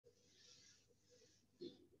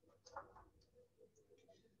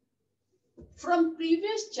From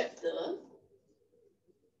previous chapter,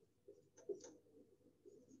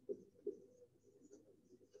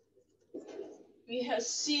 we have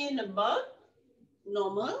seen about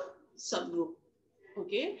normal subgroup.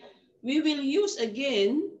 Okay, we will use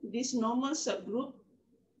again this normal subgroup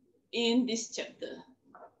in this chapter.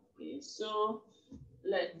 Okay, so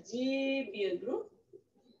let G be a group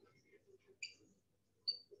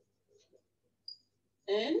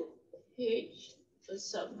and H a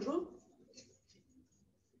subgroup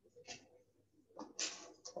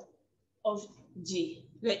of G.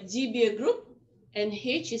 Let G be a group and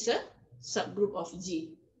H is a subgroup of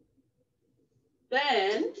G.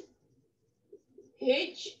 Then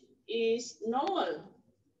H is normal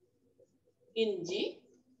in G.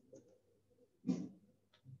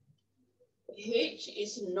 H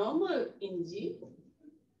is normal in G.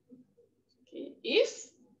 Okay.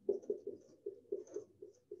 If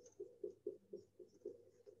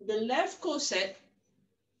the left coset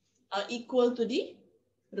are equal to the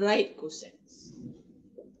right cosets.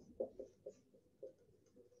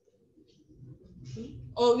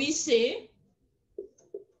 Or we say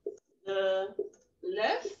the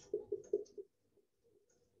left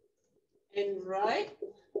and right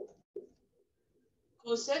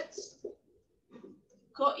cosets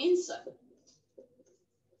coincide.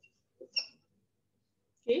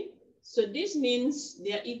 Okay, so this means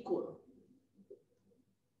they are equal.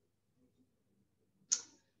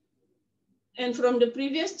 And from the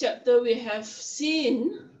previous chapter, we have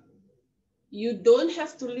seen you don't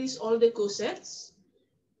have to list all the cosets.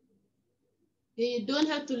 You don't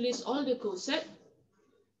have to list all the cosets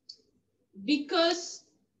because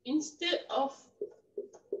instead of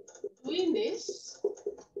doing this,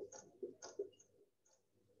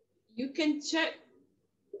 you can check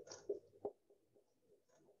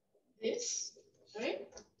this, right?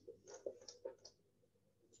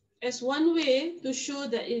 As one way to show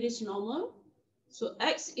that it is normal. So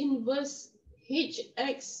X inverse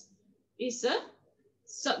HX is a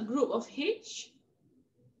subgroup of H,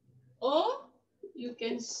 or you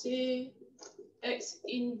can say X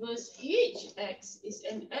inverse HX is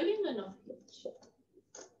an element of H.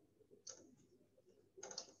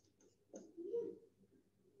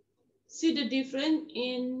 See the difference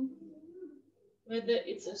in whether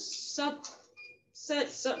it's a subset,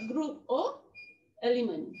 subgroup, or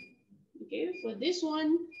element. Okay, for this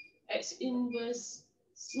one, X inverse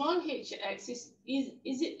small hx is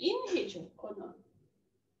it in H or not?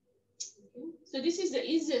 Okay. So this is the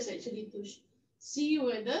easiest actually to see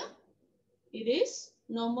whether it is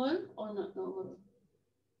normal or not normal.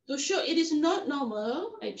 To show it is not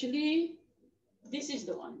normal, actually, this is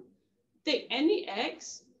the one. Take any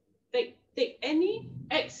X, take any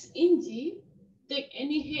X in G, take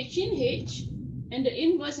any H in H, and the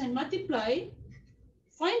inverse and multiply.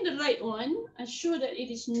 Find the right one and show that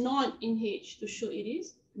it is not in H to show it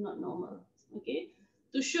is not normal. Okay.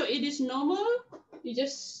 To show it is normal, you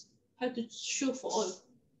just have to show for all.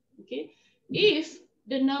 Okay. If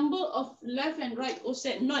the number of left and right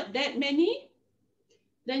coset not that many,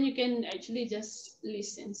 then you can actually just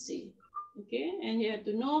list and see. Okay. And you have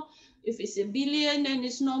to know if it's a billion, then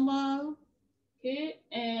it's normal. Okay.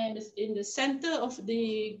 And in the center of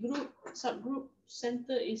the group, subgroup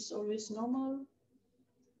center is always normal.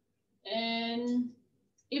 And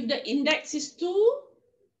if the index is 2,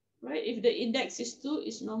 right? If the index is 2,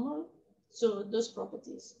 it's normal. So those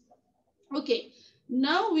properties. Okay,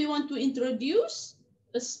 now we want to introduce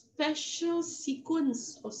a special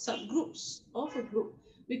sequence of subgroups of a group.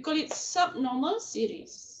 We call it subnormal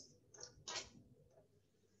series.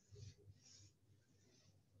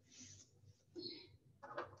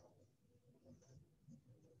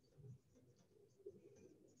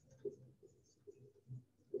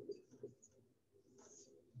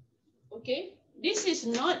 Okay, this is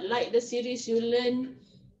not like the series you learn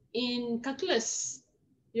in calculus.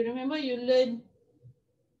 You remember you learned,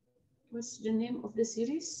 what's the name of the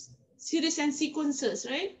series? Series and sequences,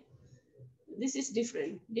 right? This is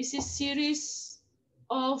different. This is series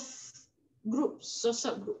of groups or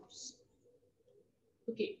subgroups.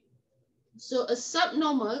 Okay, so a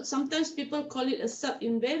subnormal, sometimes people call it a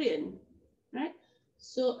sub-invariant, right?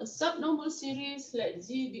 So a subnormal series, let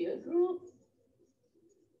G be a group.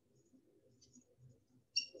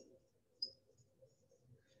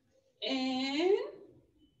 And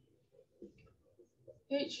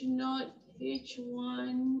H naught,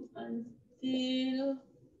 H1 until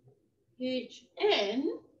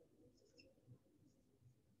Hn,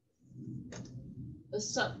 a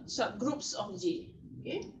subgroups of G.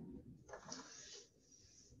 Okay.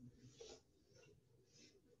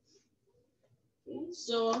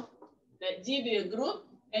 So let G be a group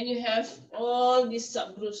and you have all these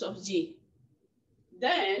subgroups of G.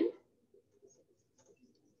 Then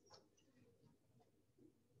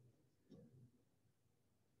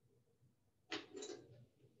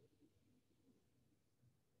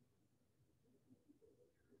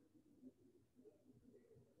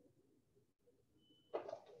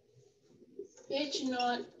H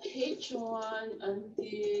naught, H1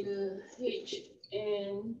 until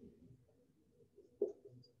Hn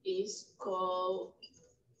is called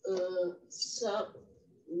a subnormal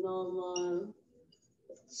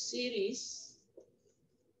series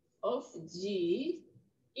of G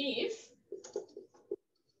if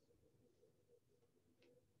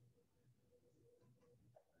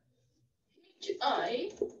Hi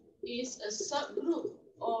is a subgroup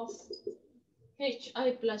of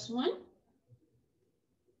Hi plus 1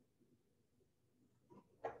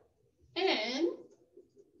 and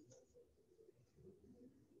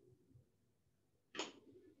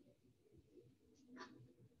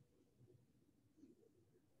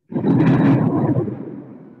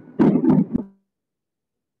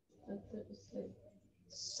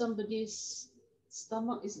somebody's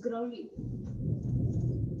stomach is growling.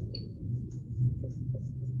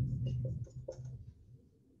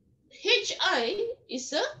 Hi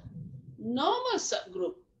is a normal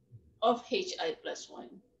subgroup of Hi plus 1.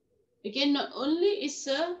 Again, not only is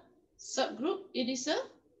a subgroup, it is a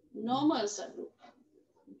normal subgroup.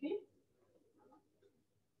 Okay.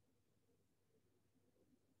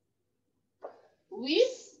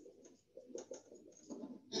 With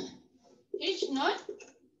H naught,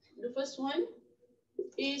 the first one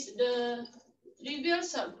is the trivial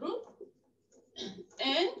subgroup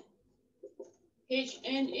and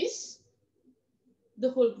Hn is the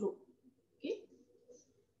whole group. Okay.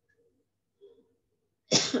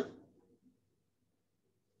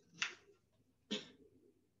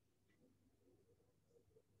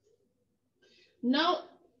 Now,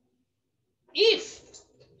 if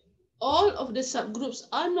all of the subgroups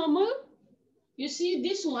are normal, you see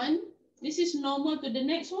this one, this is normal to the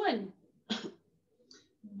next one.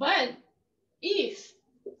 But if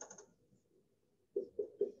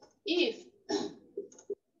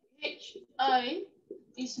Hi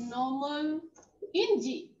is normal in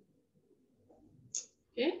G,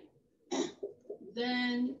 okay,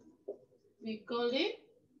 then we call it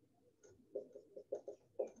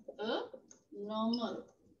a normal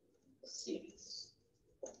series.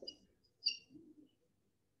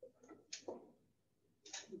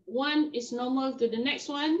 One is normal to the next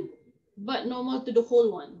one, but normal to the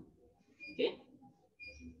whole one. Okay.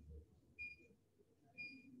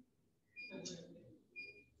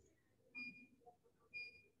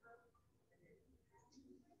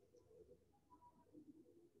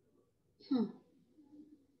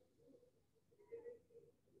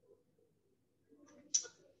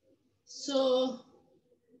 So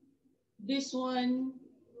this one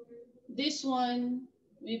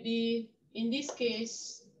will be, in this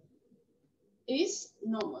case, is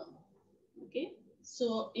normal. Okay.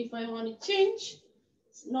 So if I want to change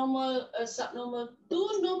normal, subnormal to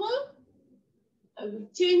normal, I will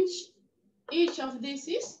change each of these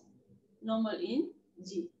is normal in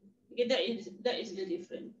G. Okay, that is the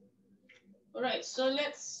difference. All right, so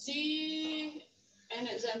let's see an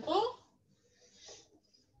example.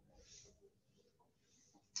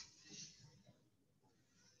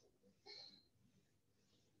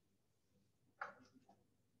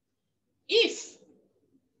 If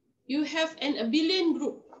you have an abelian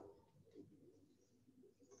group,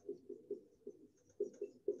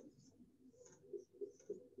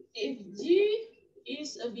 if G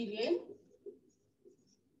is abelian,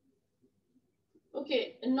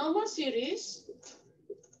 okay, a normal series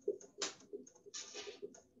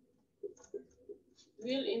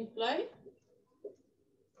will imply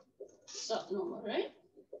subnormal, right?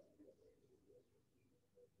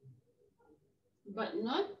 But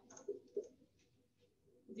not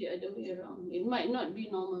the other way around. It might not be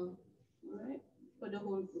normal, all right, for the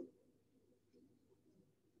whole group.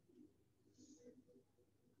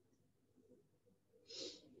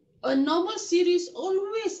 A normal series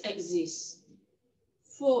always exists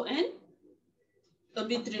for an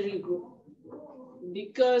arbitrary group,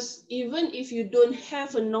 because even if you don't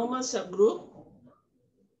have a normal subgroup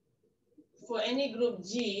for any group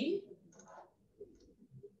G,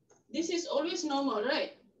 this is always normal,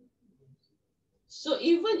 right? So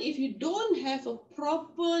even if you don't have a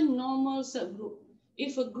proper normal subgroup,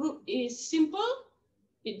 if a group is simple,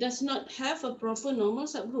 it does not have a proper normal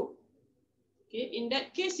subgroup. Okay, in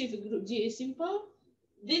that case, if a group G is simple,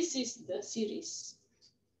 this is the series.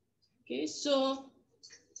 Okay, so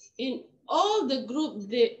in all the group,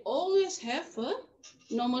 they always have a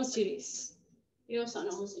normal series. Here is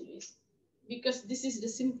normal series. Because this is the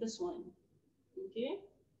simplest one. Okay.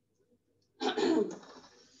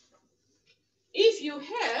 If you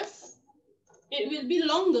have, it will be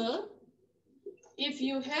longer if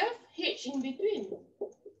you have H in between.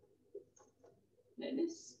 Like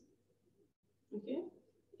this. Okay.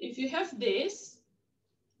 If you have this,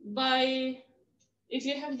 if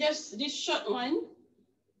you have just this short one,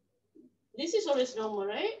 this is always normal,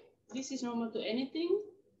 right? This is normal to anything.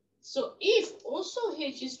 So if also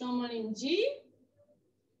H is normal in G,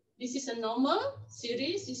 this is a normal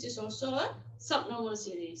series. This is also a subnormal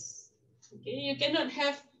series. Okay, you cannot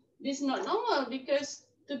have this not normal because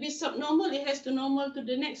to be subnormal, it has to normal to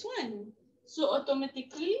the next one. So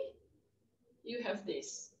automatically, you have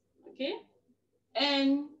this. Okay,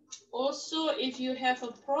 and also if you have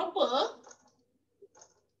a proper,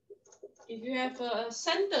 if you have a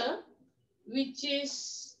center which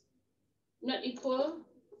is not equal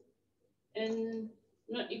and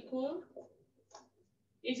not equal,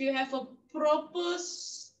 if you have a proper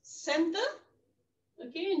center,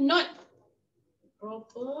 okay, not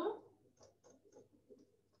proper,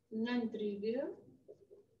 non-trivial.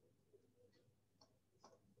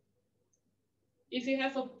 If you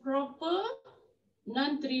have a proper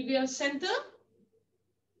non-trivial center,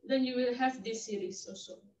 then you will have this series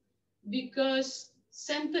also. Because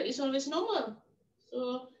center is always normal.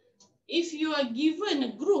 So if you are given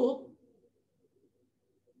a group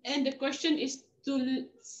and the question is to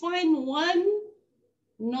find one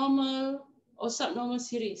normal or subnormal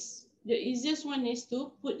series, the easiest one is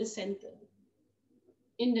to put the center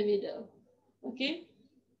in the middle. Okay?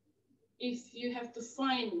 If you have to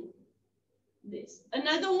find this.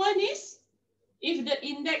 Another one is if the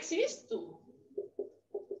index is 2.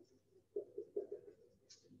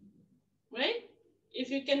 Right? If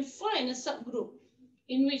you can find a subgroup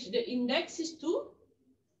in which the index is 2,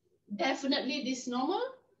 definitely this normal,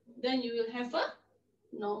 then you will have a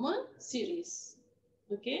normal series.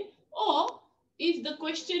 Okay? Or if the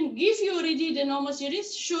question gives you already the normal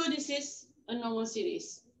series, show this is a normal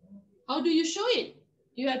series. How do you show it?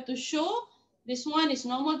 You have to show this one is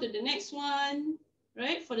normal to the next one,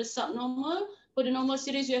 right? For the subnormal, for the normal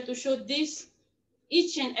series, you have to show this.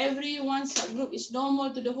 Each and every one subgroup is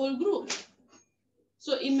normal to the whole group.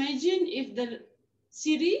 So imagine if the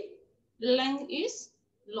series, the length is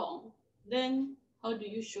long, then how do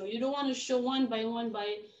you show? You don't want to show one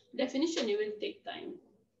by definition, it will take time.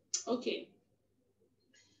 Okay.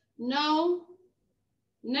 Now,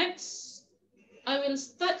 next, I will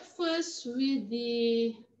start first with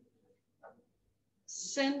the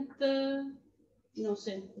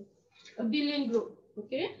abelian group.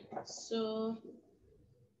 Okay, so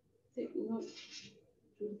take note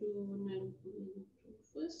to do 9.2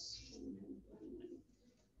 first.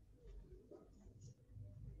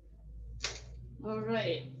 All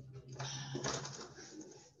right.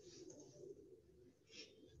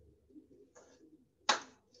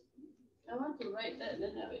 I want to write that,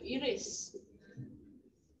 then I will erase.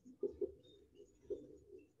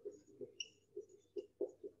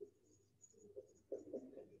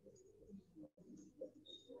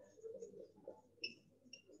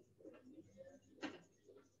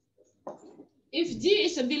 If G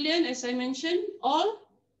is abelian, as I mentioned, all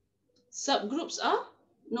subgroups are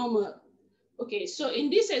normal. Okay, so in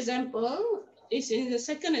this example, is in the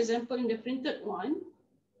second example in the printed one,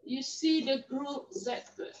 you see the group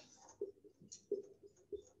Z12.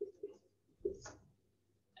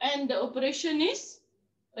 And the operation is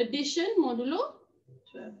addition modulo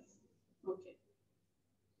 12. Okay.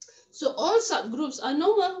 So all subgroups are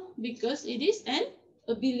normal because it is an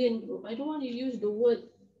abelian group. I don't want to use the word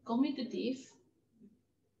commutative.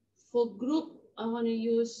 For group, I want to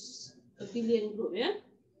use abelian group, yeah?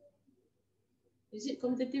 Is it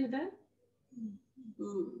commutative there?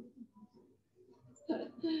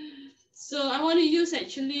 So I want to use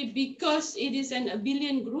actually because it is an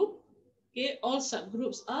abelian group, okay, all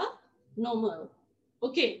subgroups are normal.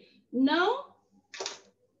 Okay, now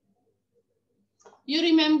you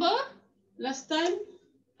remember last time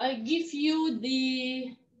I give you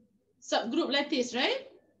the subgroup lattice, right?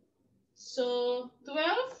 So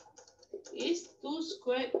 12 is 2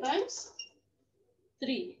 squared times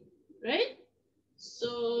 3, right?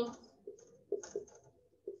 So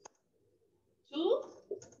 2,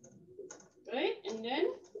 right? And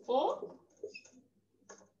then 4.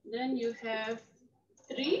 Then you have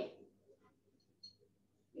 3.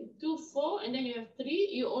 2, 4, and then you have 3.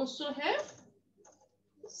 You also have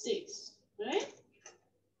 6, right?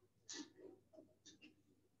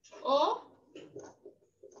 Or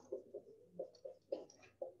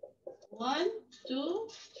 1, 2,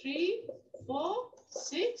 3, 4,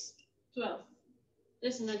 6, 12.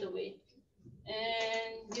 That's another way.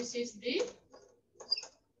 And this is the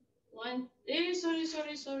one. Sorry.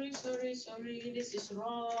 This is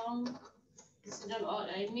wrong. This is not what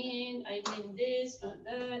I mean. I mean this, not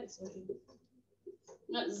that. Sorry.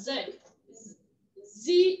 Not Z.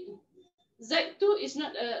 Z2 is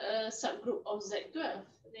not a subgroup of Z12.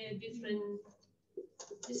 They're different.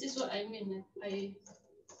 This is what I mean. I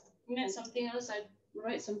meant something else. I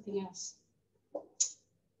write something else.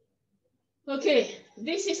 Okay,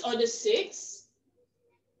 this is order 6.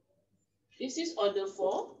 This is order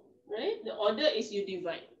 4, right? The order is you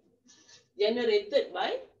divide. Generated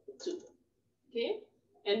by 2. Okay,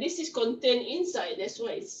 and this is contained inside. That's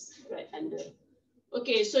why it's right under.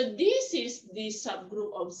 Okay, so this is the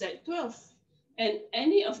subgroup of Z12. And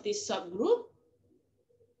any of this subgroup,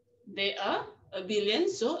 they are abelian,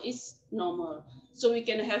 so it's normal. So we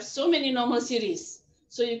can have so many normal series.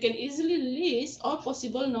 So you can easily list all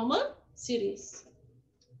possible normal series.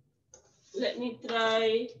 Let me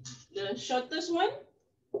try the shortest one.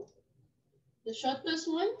 The shortest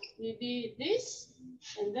one will be this,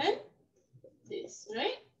 and then this,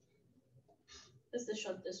 right? That's the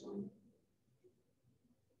shortest one.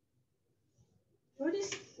 What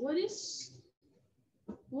is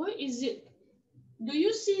it? Do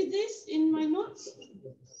you see this in my notes?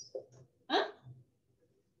 Huh?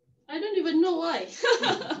 I don't even know why.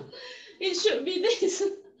 It should be this.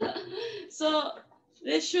 So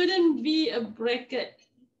there shouldn't be a bracket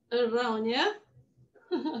around, yeah?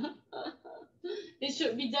 It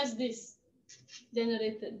should be just this,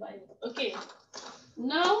 generated by. Okay,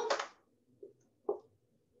 now,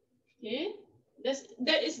 okay,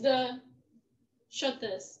 that is the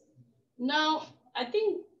shortest. Now, I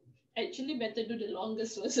think actually better do the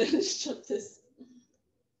longest versus the shortest.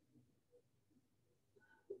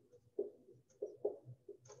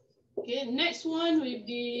 Okay, next one will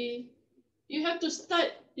be, you have to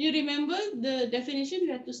start, you remember the definition,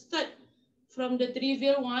 you have to start from the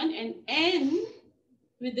trivial one and end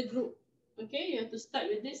with the group. Okay, you have to start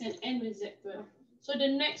with this and end with Z12. So the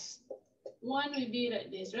next one will be like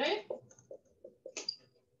this, right?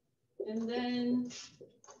 And then,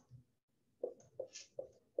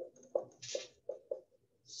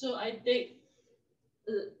 so I take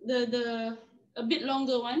the a bit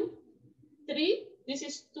longer one, 3. This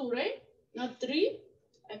is 2, right? Now 3.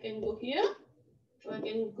 I can go here. Or I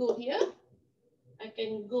can go here. I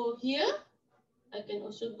can go here. I can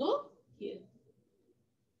also go here.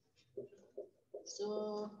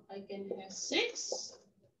 So I can have 6.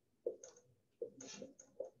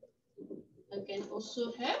 I can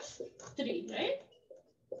also have 3, right?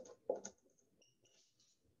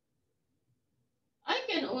 I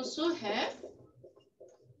can also have,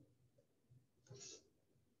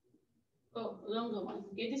 oh, longer one.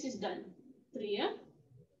 Okay, this is done. 3, yeah?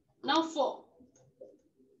 Now 4.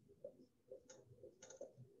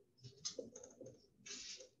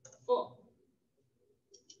 4.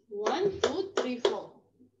 1, 2, 3, 4.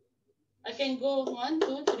 I can go 1,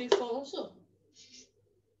 2, 3, 4 also.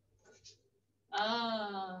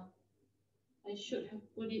 Ah, I should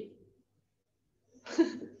have put it.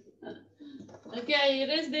 Okay, I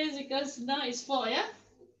erase this because now it's 4, yeah?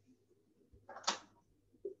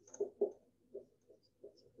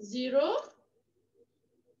 0,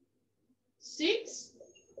 6,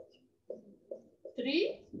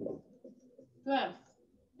 3, 12.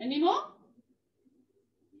 Any more?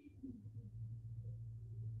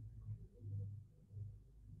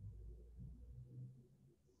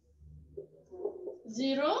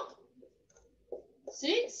 Zero,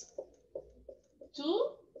 6, 2,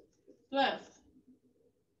 12.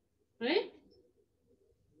 Right?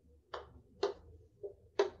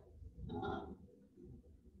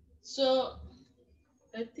 So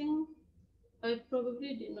I think I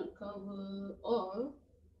probably did not cover all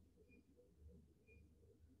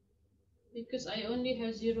because I only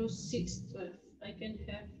have 0, 6, 12. I can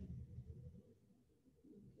have,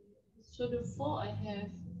 so the 4 I have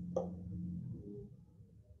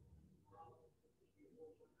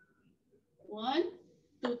 1,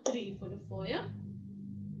 2, 3 for the 4, yeah?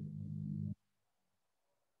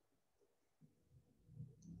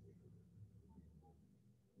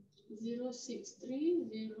 Zero, 6, 3,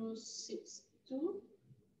 0, 6, 2.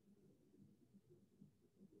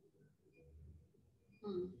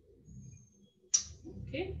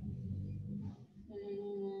 Okay.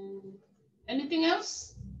 Anything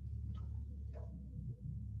else?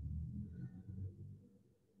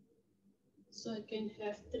 So I can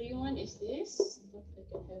have 3, 1 is this. I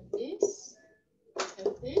can have this. I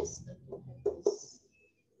have this. I can have this.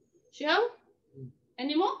 Shall?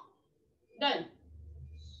 Any more? Done.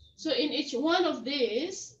 So in each one of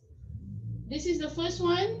these, this is the first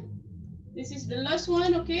one, this is the last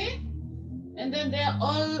one, okay? And then they're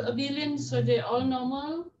all abelian, so they're all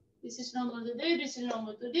normal. This is normal to this is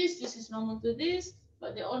normal to this is normal to this,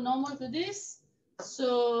 but they're all normal to this.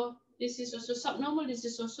 So this is also subnormal, this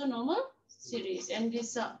is also normal series, and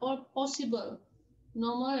these are all possible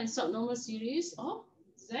normal and subnormal series of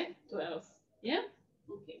Z12. Yeah?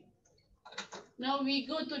 Okay. Now we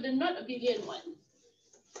go to the not abelian one.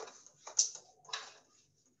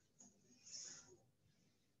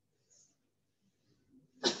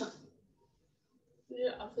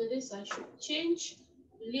 After this, I should change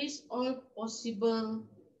list all possible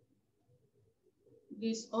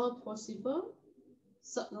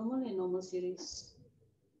subnormal and normal series.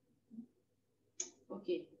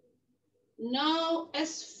 Okay. Now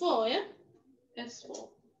S4, yeah? S4.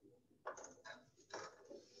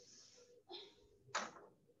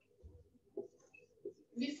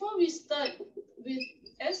 Before we start with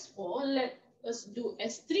S4, let us do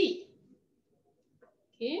S3.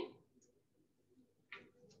 Okay.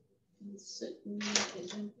 Insert new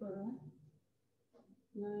example.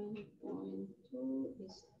 9.2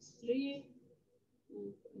 is S3.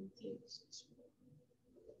 9.3 is S4.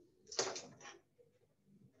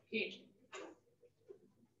 Okay.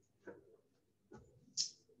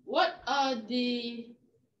 What are the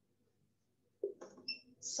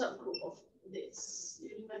subgroup of this?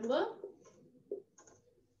 You remember?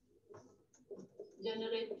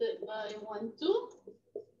 Generated by 1, 2,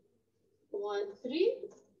 1, 3,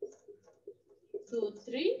 2,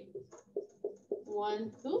 3,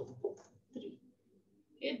 1, 2, 3.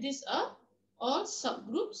 Okay, these are all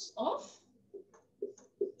subgroups of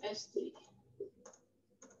S3.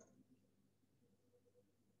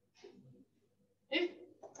 Okay.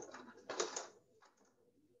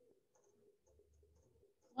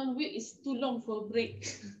 1 week is too long for a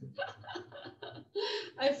break.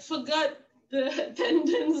 I forgot the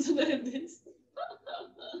attendance like this.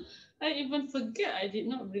 I even forget I did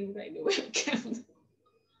not bring back the webcam.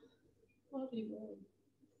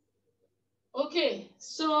 Okay,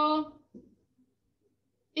 so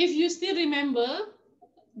if you still remember,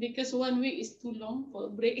 because 1 week is too long for a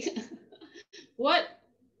break, what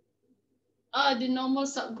are the normal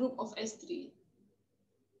subgroup of S3?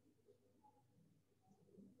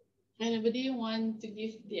 Anybody want to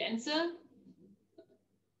give the answer?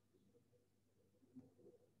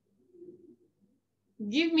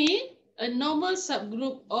 Give me a normal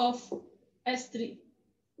subgroup of S3.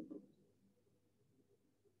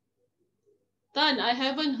 Tan, I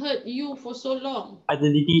haven't heard you for so long.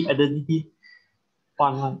 Identity.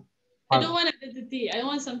 One. I don't want identity. I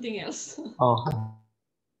want something else. Oh.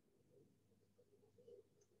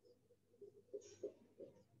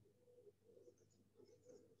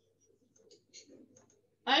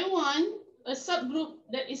 I want a subgroup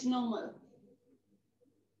that is normal.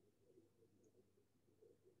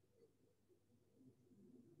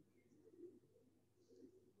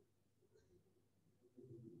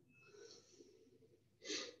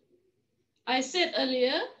 I said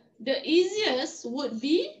earlier, the easiest would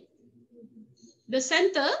be the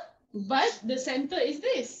center, but the center is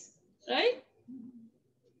this, right?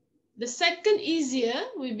 The second easier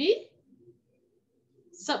will be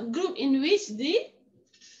subgroup in which the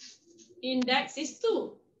index is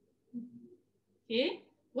 2. Okay,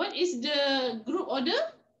 what is the group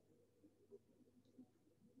order?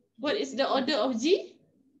 What is the order of G?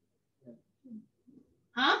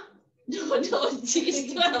 Huh? The order of G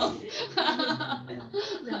is 12.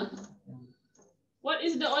 What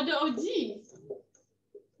is the order of G?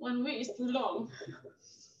 1 week is too long.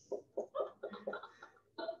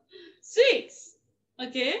 6.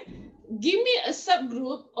 Okay. Give me a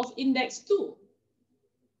subgroup of index 2.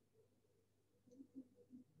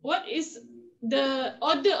 What is the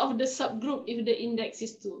order of the subgroup if the index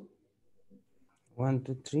is 2? 1,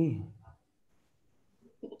 2, 3.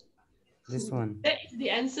 This one. That is the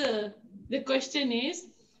answer. The question is,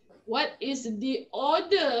 what is the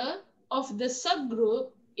order of the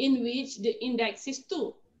subgroup in which the index is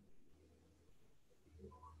 2?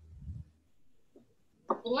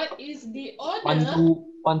 What is the order? 1, 2,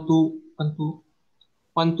 1, 2,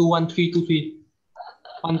 1, 2, 1, 3, 2, 3.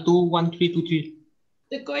 1, 2, 1, 3, 2, 3.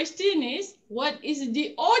 The question is, what is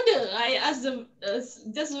the order? I asked them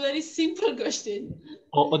just a very simple question.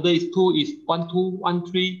 Order is 2 is 1, 2, 1,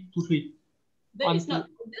 3, 2, 3. That is not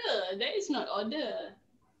order. That is not order.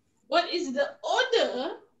 What is the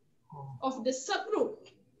order of the subgroup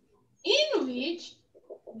in which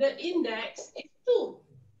the index is 2?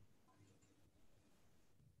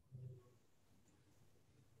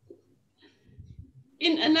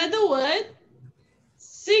 In another word,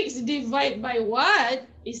 6 6 divided by what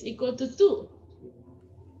is equal to 2?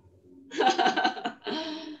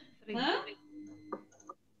 Huh?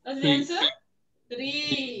 What's the answer?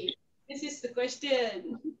 3. This is the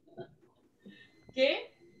question. Okay?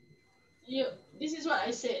 This is what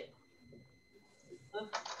I said.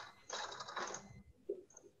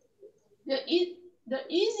 The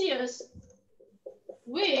easiest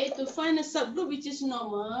way to find a subgroup which is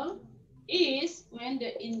normal is when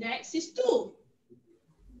the index is 2.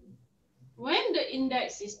 When the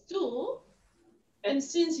index is 2, and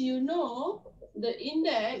since you know the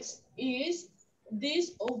index is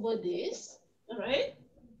this over this, all right?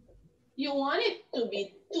 You want it to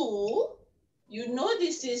be 2. You know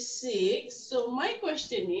this is 6. So my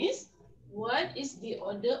question is, what is the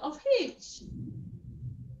order of H?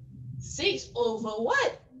 6 over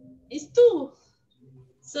what? Is 2.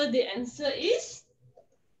 So the answer is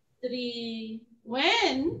 3.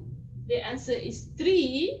 When the answer is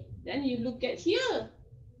 3, then you look at here.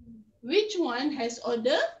 Which one has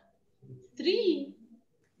order 3?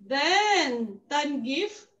 Then Tan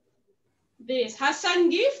give this. Hassan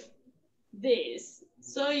give this.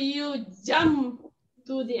 So you jump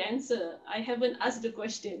to the answer. I haven't asked the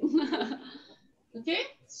question. Okay,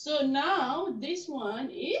 so now this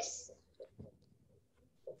one is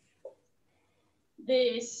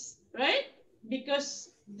this, right? Because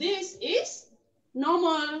this is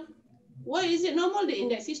normal. Why is it normal? The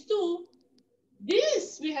index is 2.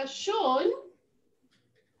 This we have shown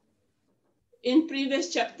in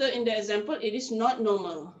previous chapter in the example, it is not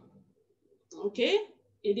normal. Okay,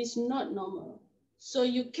 it is not normal. So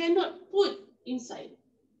you cannot put inside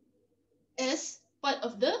as part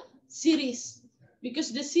of the series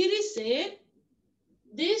because the series said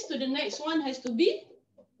this to the next one has to be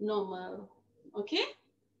normal. Okay,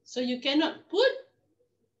 so you cannot put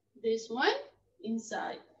this one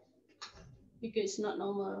inside because it's not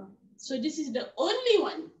normal. So this is the only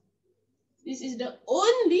one. This is the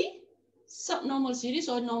only subnormal series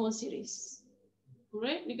or normal series.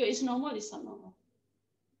 Right? Because it's normal, it's subnormal.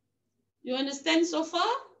 You understand so far?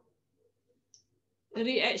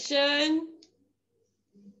 Reaction?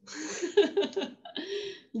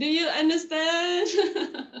 Do you understand?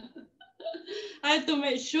 I have to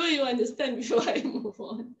make sure you understand before I move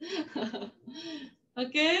on.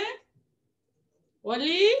 Okay?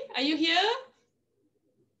 Wally, are you here?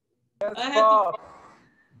 Yes,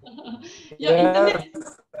 Your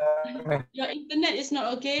yes. internet is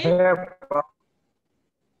not okay. Here,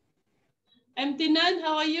 Amtinan,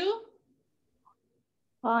 how are you?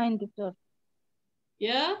 Fine, teacher.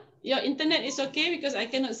 Yeah? Your internet is okay because I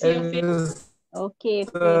cannot see your face. Okay.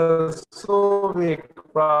 so weak,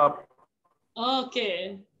 Rob.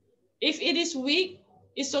 Okay. If it is weak,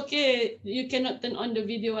 it's okay. You cannot turn on the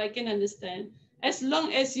video. I can understand. As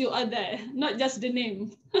long as you are there, not just the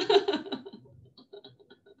name.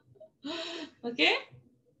 Okay?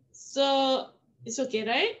 So it's okay,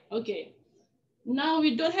 right? Okay. Now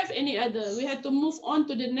we don't have any other. We have to move on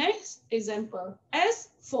to the next example.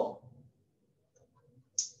 S4.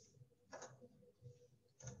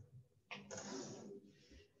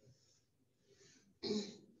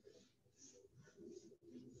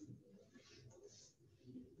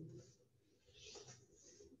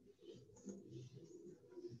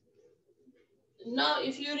 Now,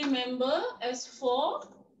 if you remember, S4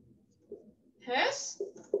 has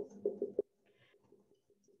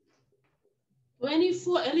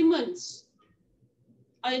 24 elements.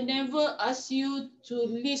 I never asked you to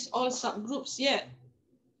list all subgroups yet,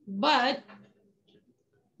 but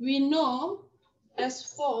we know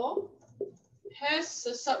S4 has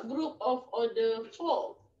a subgroup of order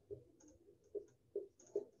 4.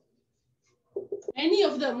 Any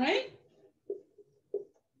of them, right?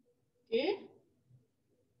 Okay.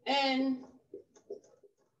 And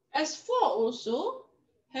S4 also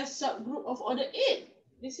has subgroup of order 8.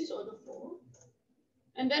 This is order 4.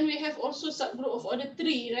 And then we have also subgroup of order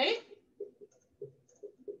 3, right?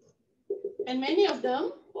 And many of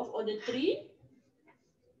them of order 3.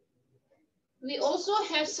 We also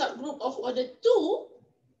have subgroup of order 2.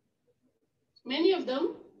 Many of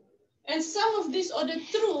them. And some of these order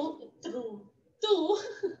 2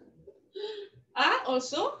 are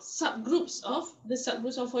also subgroups of the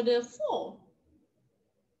subgroups of order 4.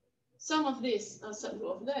 Some of these are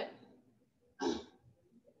subgroup of that.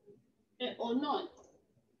 Or not,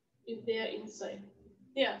 if they are inside.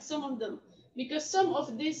 Yeah, some of them. Because some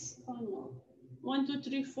of these, oh no, 1, 2,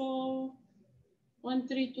 3, 4, 1,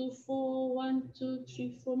 3, 2, 4, 1, 2,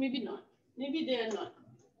 3, 4, maybe not. Maybe they are not.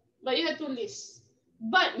 But you have to list.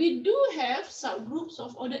 But we do have subgroups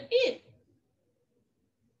of order 8.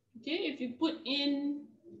 Okay, if you put in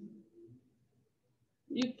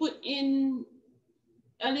You put in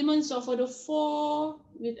elements of order 4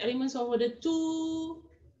 with elements of order 2.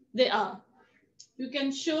 There are. You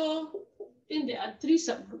can show, I think there are 3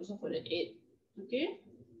 subgroups of order 8. Okay?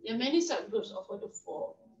 There are many subgroups of order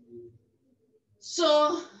 4.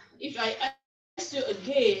 So if I ask you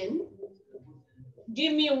again,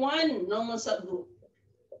 give me one normal subgroup.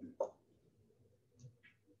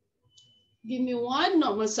 Give me one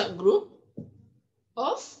normal subgroup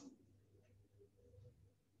of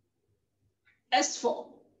S4.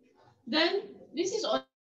 Then this is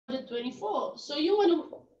order 24. So you want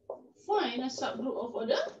to find a subgroup of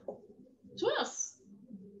order 12.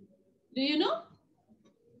 Do you know?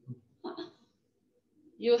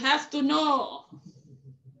 You have to know.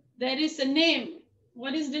 There is a name.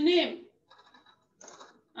 What is the name?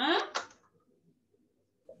 Huh?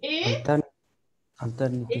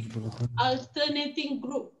 Alternative group. Alternating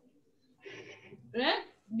group. Right?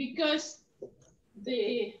 Because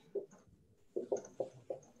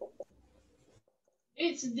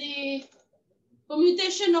it's the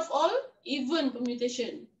permutation of all even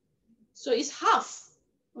permutation. So it's half.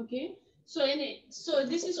 Okay? So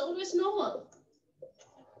this is always normal.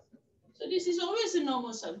 So this is always a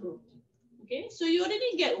normal subgroup. Okay? So you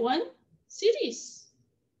already get one series.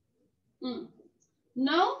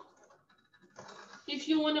 Now, if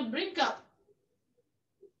you want to break up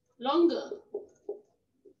longer,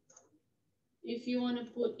 if you want to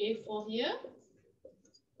put A4 here,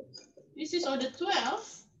 this is order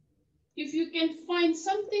 12. If you can find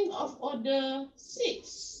something of order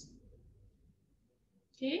 6,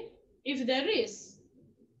 okay, if there is,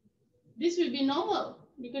 this will be normal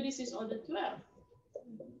because this is order 12.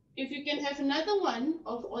 If you can have another one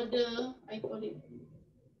of order, I call it,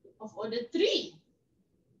 of order 3,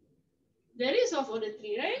 there is of order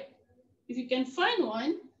 3, right? If you can find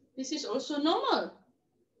one, this is also normal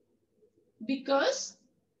because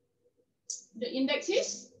the index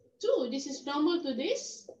is 2. This is normal to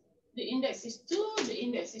this. The index is 2, the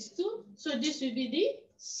index is 2. So this will be the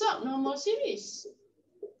subnormal series.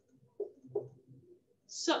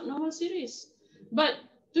 Subnormal series. But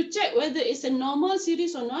to check whether it's a normal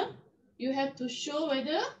series or not, you have to show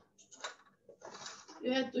whether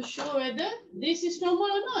this is normal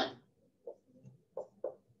or not.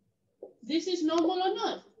 This is normal or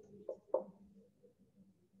not.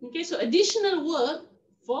 Okay, so additional work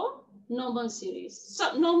for normal series.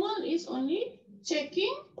 Subnormal is only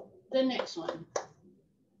checking the next one.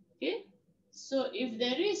 Okay, so if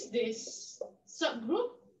there is this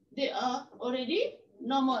subgroup, they are already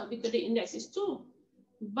normal because the index is 2.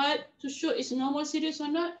 But to show it's normal series or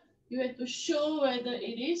not, you have to show whether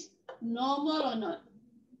it is normal or not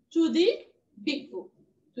to the big group,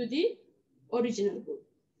 to the original group.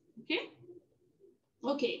 Okay?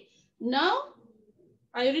 Okay, now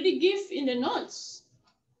I already give in the notes.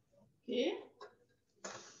 Okay.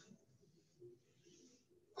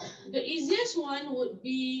 The easiest one would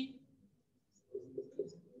be,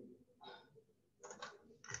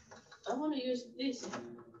 I want to use this.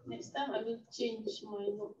 Next time I will change my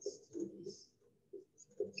notes to this.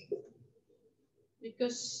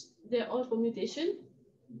 Because they're all permutation.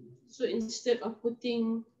 So instead of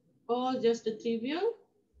putting all just the trivial,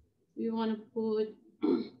 we want to put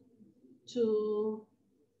to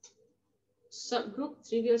subgroup,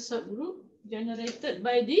 trivial subgroup generated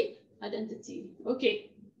by the identity. Okay.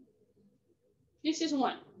 This is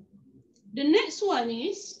one. The next one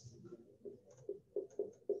is,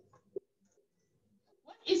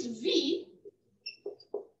 what is V?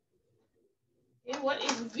 Okay, what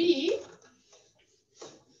is V?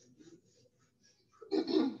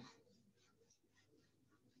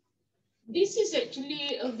 This is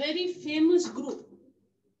actually a very famous group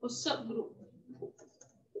or subgroup.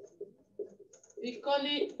 We call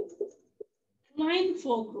it line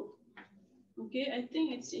 4 group. Okay, I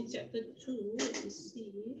think it's in chapter 2. Let me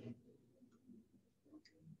see.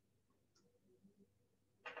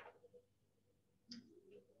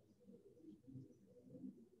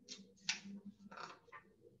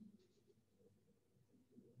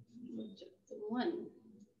 Chapter 1.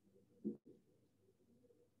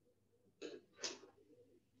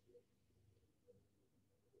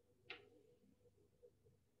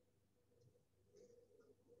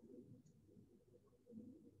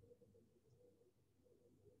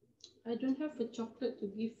 I don't have a chocolate to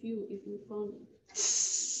give you if you found it.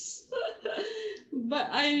 But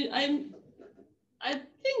I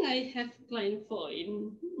think I have line 4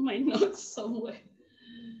 in my notes somewhere.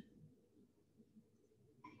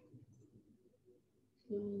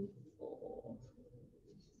 Line 4.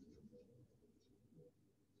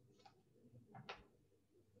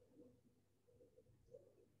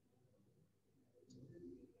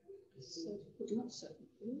 Not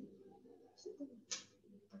subgroup.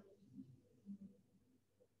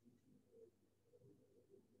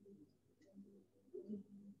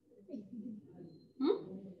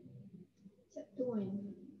 Chapter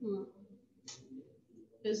 1.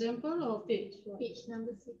 Example or page? Page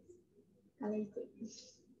number 6. Highlighted.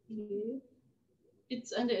 Okay.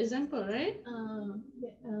 It's under example, right?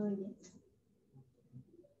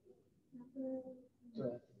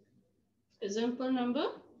 Yes. Example number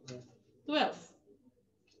 12.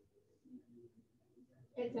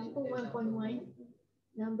 Example 1.1,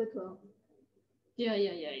 number 12. Yeah.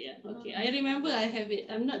 Okay, I remember I have it.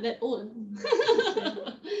 I'm not that old.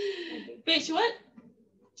 Page what?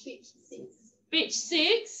 Page 6. Page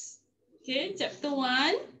 6. Okay, chapter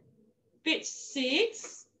 1. Page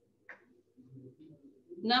 6.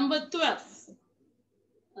 Number 12.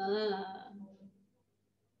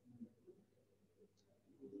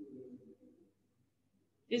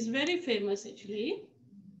 It's very famous actually.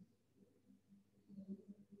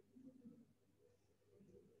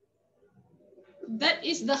 That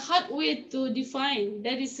is the hard way to define.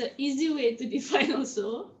 That is an easy way to define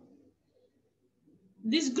also.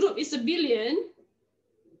 This group is a billion.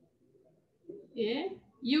 Okay.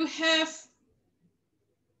 You have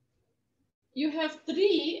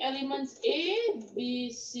 3 elements A,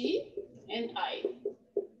 B, C, and I.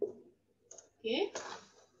 Okay.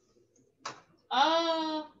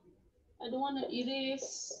 I don't want to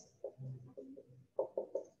erase.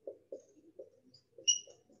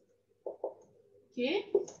 Okay.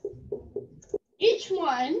 Each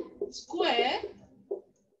one square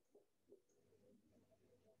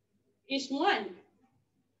is 1.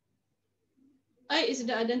 I is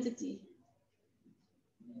the identity.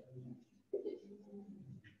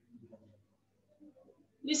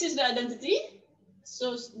 This is the identity.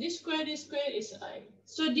 So this square is I.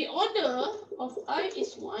 So the order of I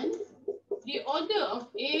is 1. The order of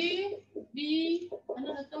A, B,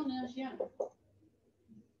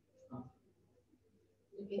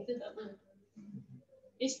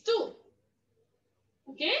 is 2.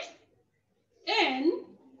 Okay? And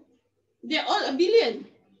they're all a billion.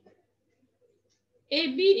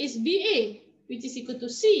 AB is BA, which is equal to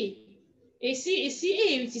C. AC is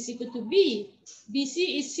CA, which is equal to B.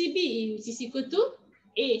 BC is CB, which is equal to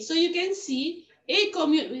A. So you can see A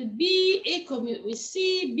commute with B, A commute with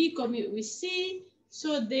C, B commute with C.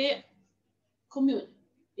 So they commute.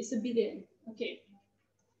 It's a billion. Okay.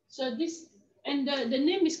 So this, and the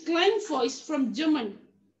name is Kleinfor, is from German.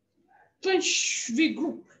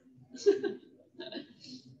 Kleinschwig.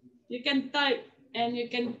 You can type and you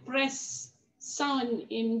can press sound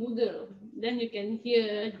in Google. Then you can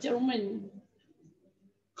hear German.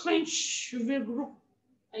 Kleinschwig.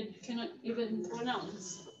 I cannot even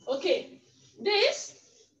pronounce. Okay, this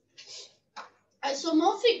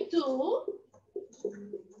isomorphic to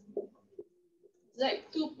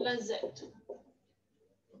Z2 plus Z2.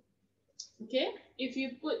 Okay, if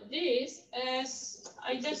you put this as,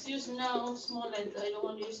 I just use now small letter, I don't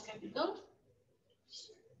want to use capital.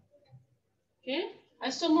 Okay,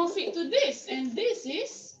 isomorphic to this, and this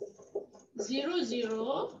is 0,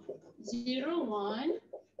 0, 0, 1,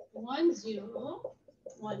 1, 0,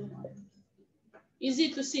 1, 1.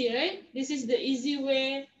 Easy to see, right? This is the easy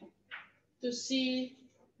way to see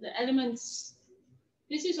the elements.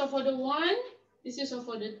 This is for the 1, this is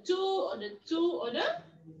for the 2, or the 2, or the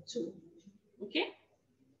 2. Okay?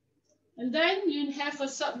 And then you have a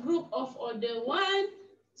subgroup of order 1,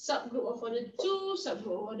 subgroup of order 2, subgroup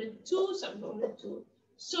of order 2, subgroup of order 2.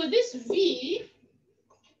 So this V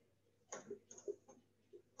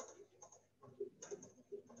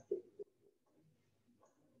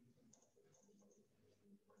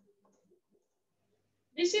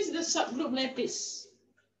this is the subgroup lattice.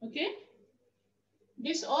 Okay?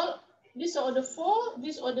 This order 4,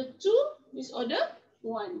 this order 2, this order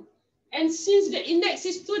 1. And since the index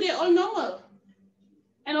is 2, they're all normal.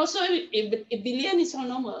 And also a billion is all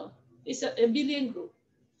normal. It's a billion group.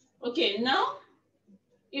 Okay, now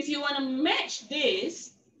if you want to match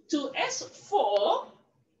this to S4,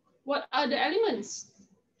 what are the elements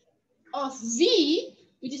of V,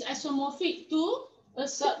 which is isomorphic to a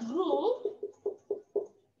subgroup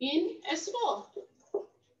in S4?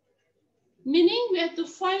 Meaning we have to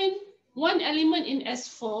find one element in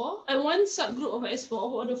S4, one subgroup of S4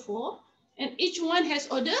 of order 4, and each one has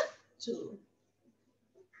order 2.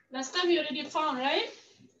 Last time you already found, right?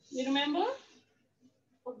 You remember?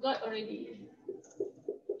 Forgot already.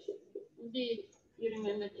 Maybe you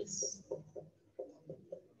remember this.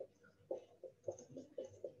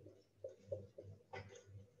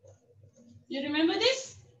 You remember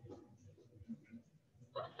this?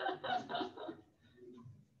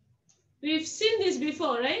 We've seen this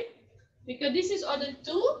before, right? Because this is order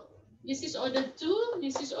 2, this is order 2,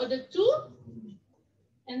 this is order 2,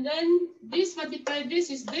 and then this multiply this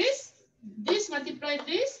is this multiply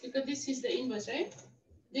this, because this is the inverse, right?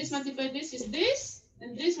 This multiply this is this,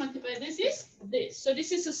 and this multiply this is this. So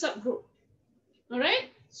this is a subgroup. All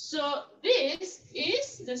right? So this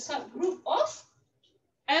is the subgroup of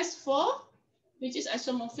S4, which is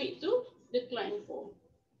isomorphic to decline 4.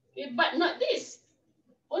 Okay, but not this.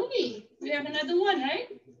 Only. We have another one, right?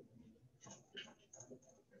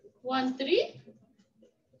 1, 3,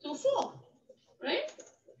 2, 4. Right?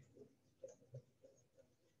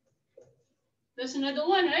 There's another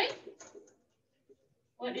one, right?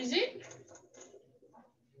 What is it?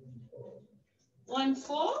 1,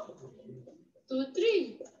 4, 2,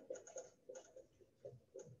 3.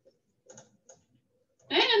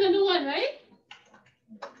 And another one, right?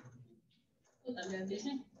 Oh, tak boleh habis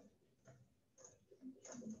ni.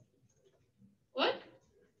 What?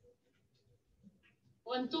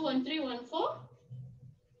 1, 2, 1, 3, 1, 4.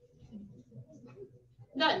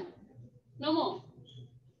 Done. No more.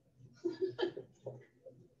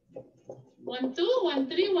 1, 2,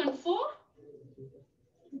 1, 3, 1, 4.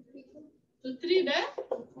 2, 3 done.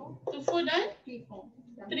 2, 4 done. 3, 4.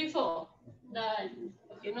 3, 4. Done.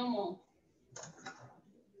 Okay, no more.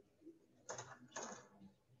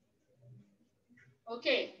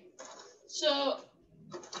 Okay. So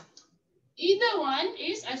either one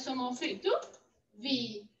is isomorphic to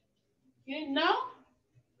V. Okay, now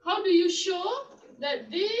how do you show that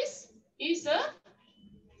this is a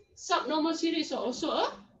subnormal series or also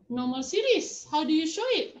a normal series? How do you show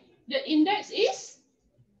it? The index is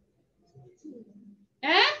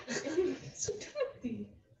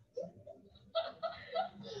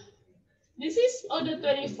this is order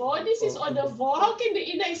 24, this is order 4. How can the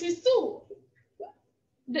index is 2?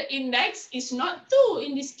 The index is not 2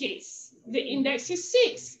 in this case. The index is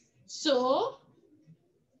 6. So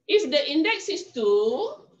if the index is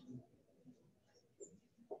 2,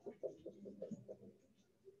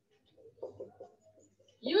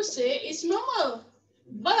 you say it's normal.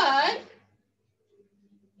 But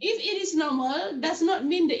if it is normal, does not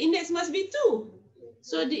mean the index must be 2.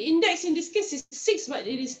 So the index in this case is 6, but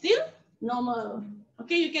it is still normal.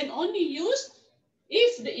 Okay, you can only use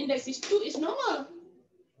if the index is 2 is normal.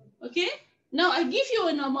 Okay, now I give you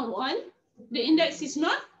a normal one. The index is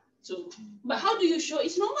not 2. But how do you show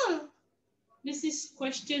it's normal? This is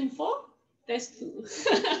question for test 2.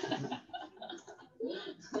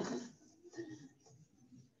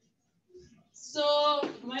 So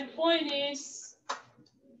my point is,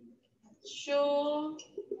 show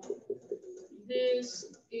this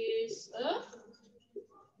is a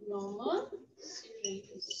normal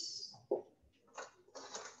series.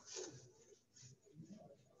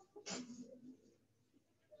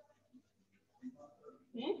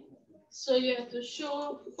 Okay. So you have to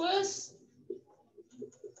show first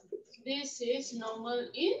this is normal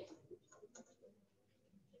in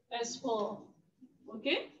S4.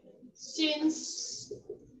 Okay. Since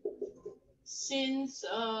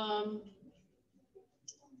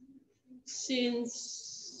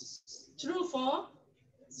true for,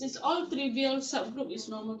 since all trivial subgroup is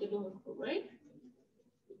normal to the whole group, right?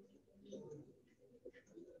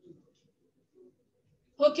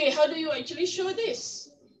 Okay, how do you actually show this?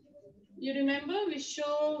 You remember we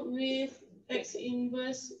show with X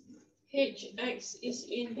inverse HX is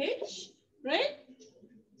in H, right?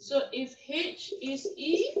 So if H is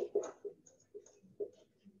E,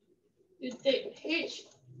 you take H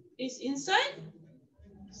is inside.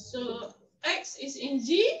 So X is in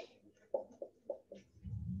G.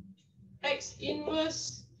 X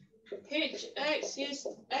inverse HX is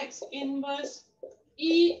X inverse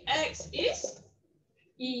EX is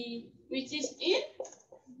E, which is in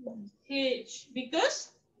H, because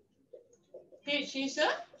H is a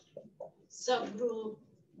subgroup.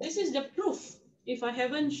 This is the proof. If I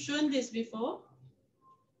haven't shown this before,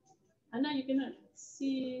 Anna, you cannot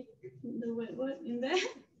see the whiteboard in there?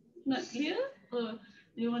 Not clear? Or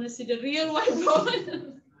you want to see the real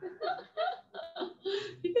whiteboard?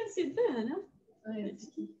 You can sit there, Anna. Oh, yeah.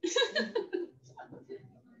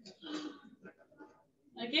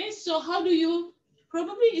 Okay, so how do you,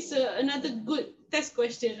 probably it's another good test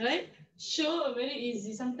question, right? Show a very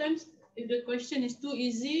easy. Sometimes if the question is too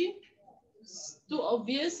easy, too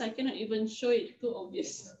obvious, I cannot even show it too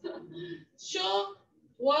obvious. Show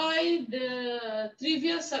why the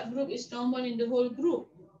trivial subgroup is normal in the whole group.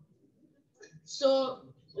 So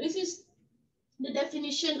this is the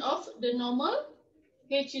definition of the normal.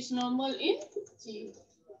 H is normal in G.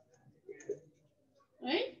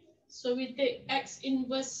 Right? So we take X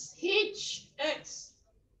inverse H, X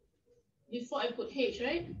before I put H,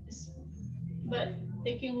 right? But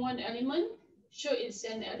taking one element, show it's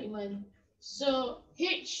an element. So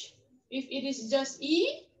H, if it is just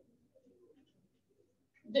E,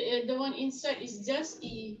 the one inside is just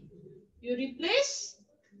E. You replace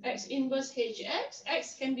X inverse HX.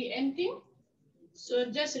 X can be anything. So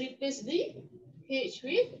just replace the H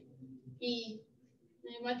with E.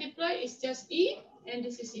 Then multiply is just E, and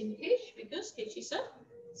this is in H because H is a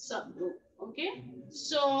subgroup. Okay,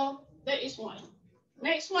 so that is one.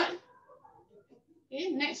 Next one. Okay,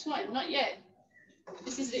 next one, not yet.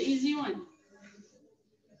 This is the easy one.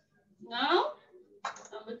 Now,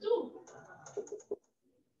 number 2.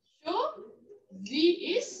 Show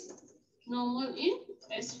V is normal in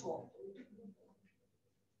S4.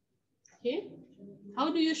 Okay,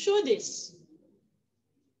 how do you show this?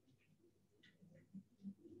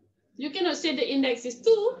 You cannot say the index is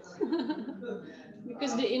 2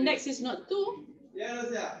 because the index is not 2.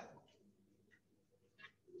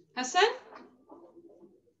 Hassan,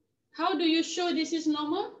 how do you show this is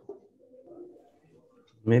normal?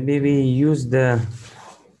 Maybe we use the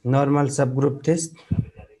normal subgroup test,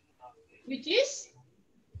 Which is?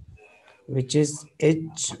 which is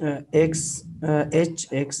H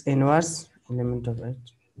inverse element of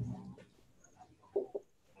H.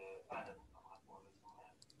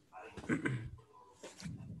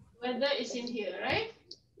 Whether it's in here, right?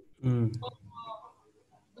 Mm. Oh,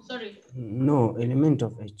 sorry. No, element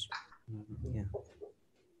of H. Yeah.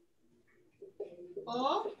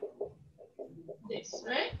 Or this,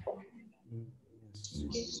 right?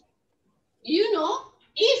 Yes. Okay. You know,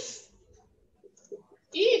 if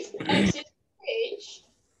X is in H,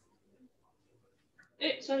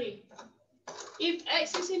 sorry, if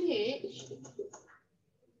X is in H,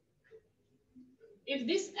 if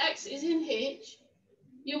this X is in H,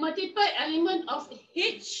 you multiply element of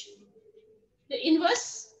H, the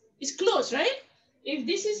inverse is close, right? If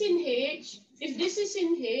this is in H, if this is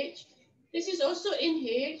in H, this is also in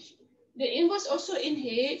H, the inverse also in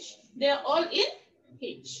H, they are all in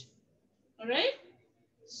H, all right?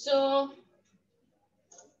 So,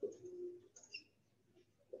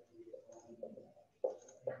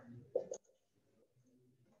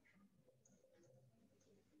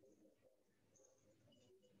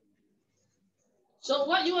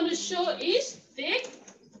 what you want to show is take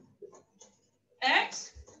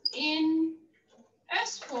X in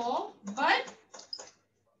S4, but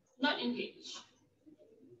not in H.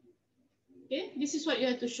 Okay, this is what you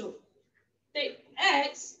have to show. Take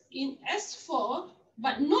X in S4,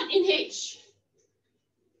 but not in H.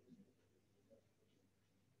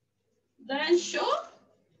 Then show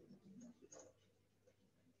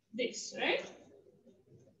this, right?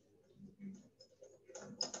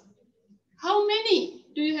 How many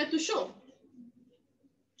do you have to show?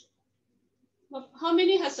 How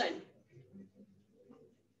many, Hassan?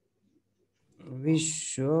 We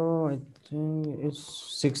show, I think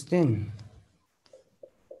it's 16.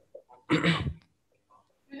 You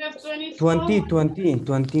have 24.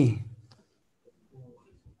 20.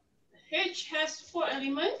 H has 4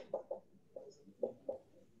 elements.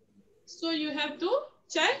 So you have to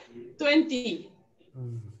check 20.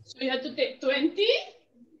 So you have to take 20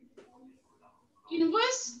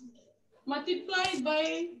 inverse multiplied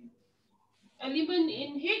by element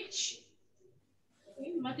in H.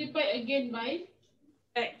 Okay, multiply again by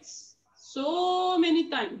X. So many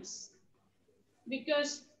times.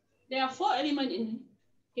 Because there are 4 elements in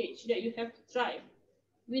H that you have to try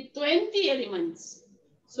with 20 elements.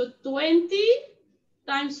 So 20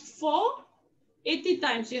 times 4, 80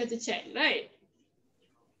 times you have to check, right?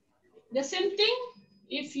 The same thing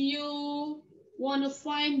if you want to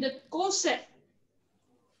find the coset.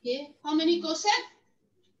 Okay, how many coset?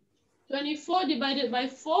 24 divided by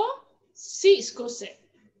 4, 6 coset.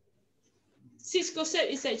 6 coset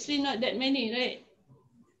is actually not that many, right?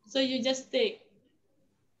 So you just take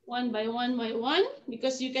one by one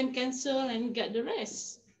because you can cancel and get the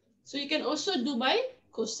rest. So you can also do by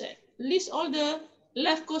coset. List all the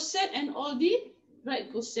left coset and all the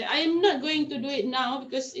right coset. I am not going to do it now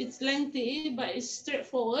because it's lengthy, but it's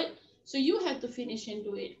straightforward. So you have to finish and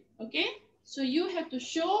do it. Okay? So you have to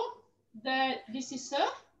show that this is a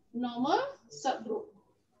normal subgroup.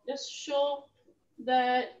 Just show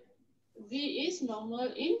that V is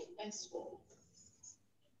normal in S4.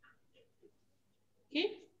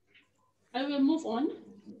 Okay? I will move on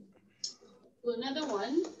to another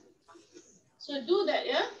one. So do that,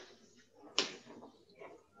 yeah?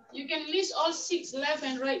 You can list all 6 left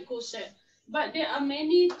and right coset, but there are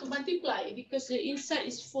many to multiply because the inside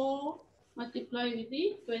is 4 multiplied with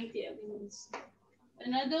the 20 elements.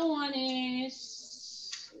 Another one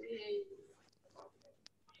is,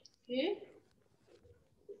 Okay.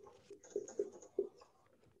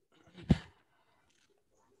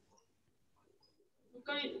 We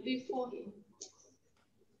call it V4 here.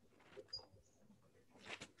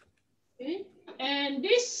 Okay. And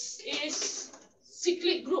this is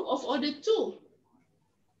cyclic group of order 2.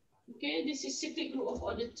 Okay, this is cyclic group of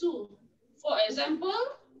order 2. For example,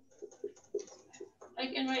 I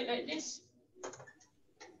can write like this.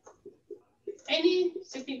 Any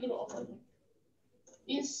cyclic group of order.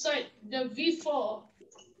 Inside the V4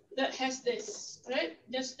 that has this, right?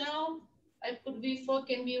 Just now, I put V4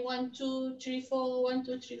 can be 1, 2, 3, 4, 1,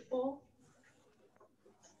 2, 3, 4.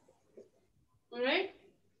 All right?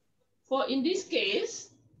 For in this case,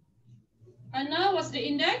 and now what's the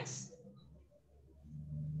index?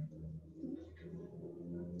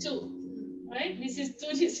 2, right? This is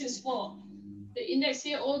 2, this is 4. The index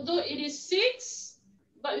here, although it is 6,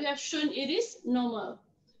 but we have shown it is normal.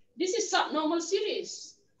 This is subnormal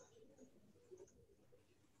series.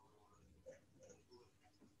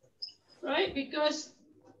 Right? Because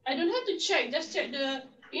I don't have to check, just check the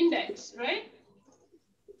index, right?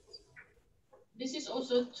 This is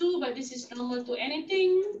also 2, but this is normal to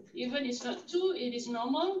anything. Even it's not 2, it is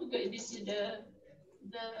normal because this is the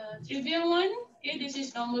trivial one. Okay, this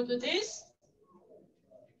is normal to this.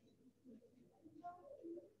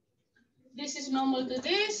 This is normal to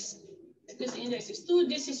this. Because the index is 2.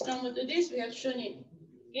 This is normal to this. We have shown it.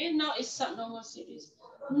 Okay, now it's subnormal series.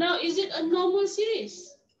 Now, is it a normal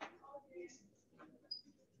series?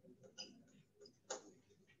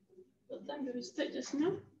 What time do we start just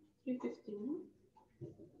now? 3:15.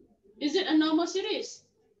 Is it a normal series?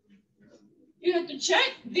 You have to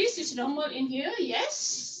check. This is normal in here,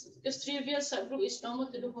 yes. Because trivial subgroup is normal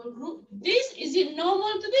to the whole group. This, is it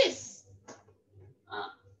normal to this?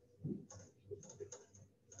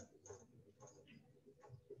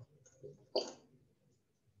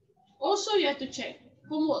 Also, you have to check.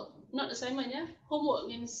 Homework, not assignment, yeah? Homework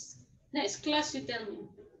means next class you tell me.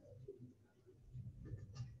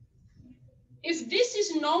 If this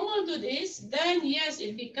is normal to this, then yes,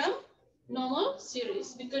 it becomes normal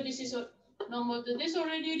series because this is normal to this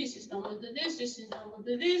already, this is normal to this is normal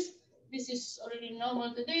to this is already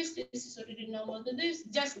normal to this is already normal to this.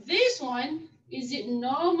 Just this one, is it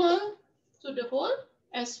normal to the whole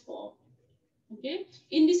S4? Okay.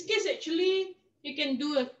 In this case, actually, you can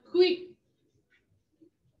do a quick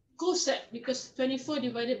coset because 24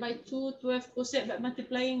 divided by 2, 12 coset, but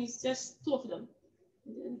multiplying is just 2 of them.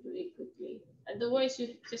 Then do it quickly. Otherwise,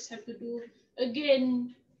 you just have to do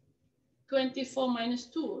again 24 minus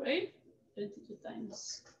 2, right? 22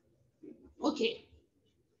 times. Okay.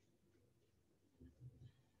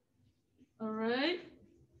 All right.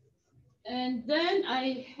 And then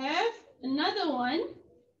I have another one.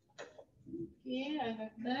 Okay, I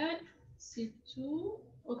have that. C2.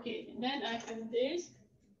 Okay, then I have this.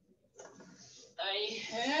 I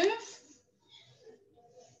have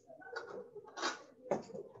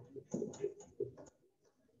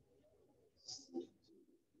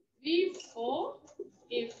V4,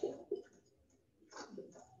 A4.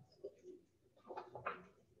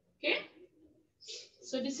 Okay,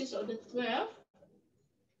 so this is order 12.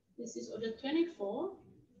 This is order 24.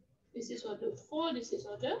 This is order 4. This is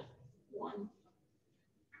order 1.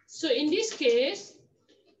 So in this case,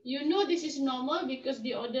 you know this is normal because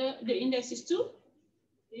the index is 2.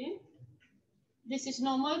 Okay. This is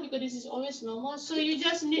normal because this is always normal. So you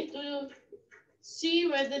just need to see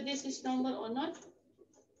whether this is normal or not.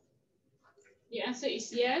 The answer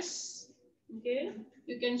is yes. Okay.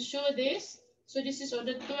 You can show this. So this is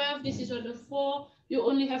order 12. This is order 4. You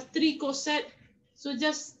only have 3 coset. So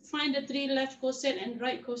just find the 3 left coset and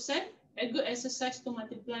right coset. A good exercise to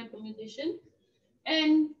multiply permutation.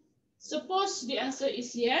 And suppose the answer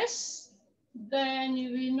is yes, then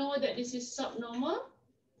you will know that this is subnormal.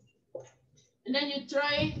 And then you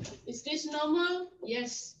try, is this normal?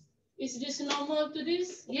 Yes. Is this normal to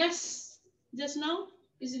this? Yes. Just now,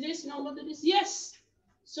 is this normal to this? Yes.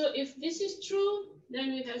 So if this is true,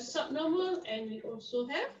 then we have subnormal and we also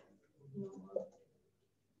have normal.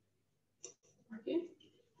 Okay.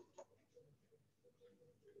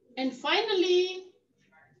 And finally,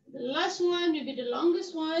 the last one will be the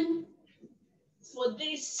longest one for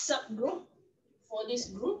this subgroup, for this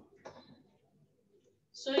group.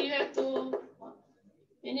 So you have to,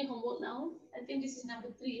 any homework now? I think this is number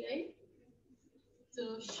 3, right?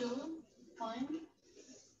 To show point.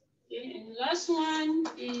 Okay, and the last one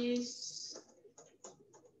is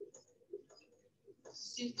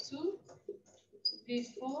C2,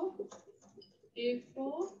 B4,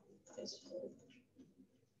 A4, S4.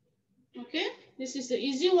 Okay, this is the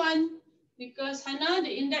easy one because Hannah,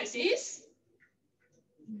 the index is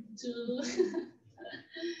 2.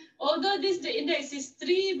 Although the index is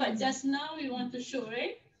 3, but just now we want to show,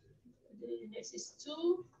 right? The index is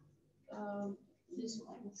 2. This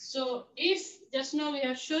one. So if just now we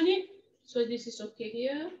have shown it, so this is okay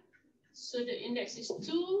here. So the index is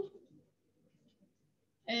 2.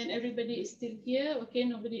 And everybody is still here. Okay,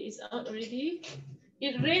 nobody is out already.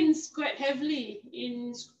 It rains quite heavily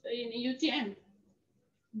in UTM.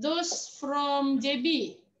 Those from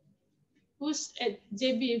JB, who's at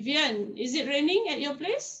JB? Vian, is it raining at your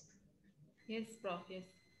place? Yes, Prof. Yes.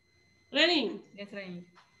 Raining? Yes, raining.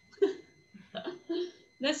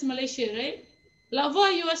 That's Malaysia, right?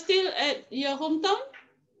 Lava, you are still at your hometown?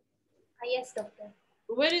 Yes, doctor.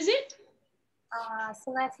 Where is it?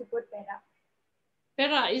 Sungai Siput, Perak.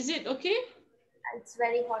 Perak, is it okay? It's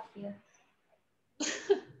very hot here.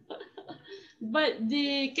 But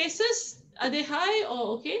the cases, are they high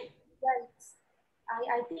or okay?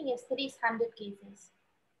 Yeah, I think yesterday is 100 cases.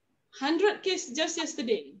 100 cases just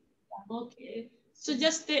yesterday? Okay. So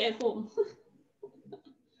just stay at home.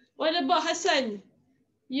 What about Hassan?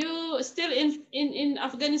 You still in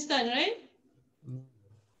Afghanistan, right?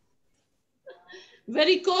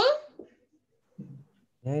 Very cold?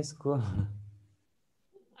 Yes, cool.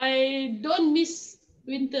 I don't miss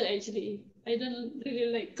winter actually. I don't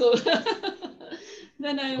really like cold.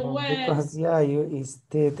 Then I wear. Because yeah, you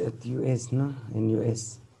stayed at US, no? In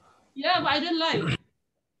US. Yeah, but I don't like.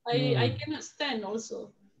 I cannot stand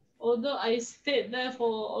also. Although I stayed there for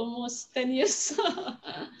almost 10 years.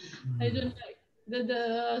 I don't like.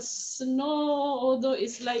 The snow, although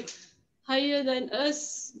it's like higher than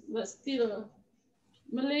us, but still.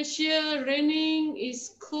 Malaysia raining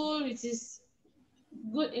is cool, which is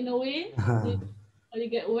good in a way. You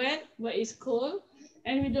get wet, but it's cold.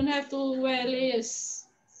 And we don't have to wear layers.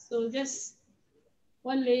 So just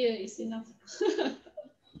one layer is enough.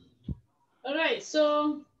 All right,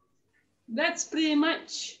 so that's pretty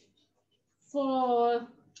much for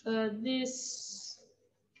this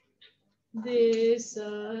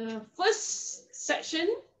first section.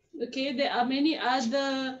 Okay, there are many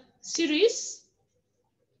other series.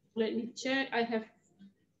 Let me check. I have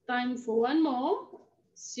time for one more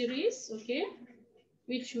series, okay,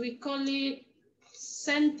 which we call it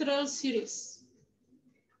central series.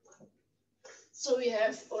 So we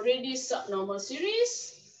have already subnormal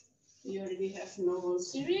series. We already have normal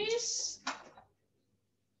series.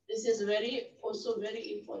 This is also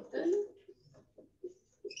very important.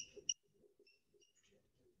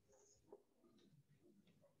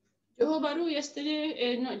 Johor Bahru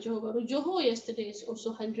yesterday, not Johor Bahru, Johor yesterday is also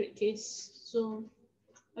 100 case. So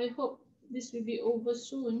I hope this will be over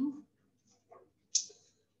soon.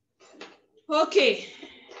 Okay,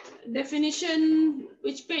 definition,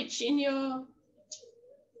 which page in your?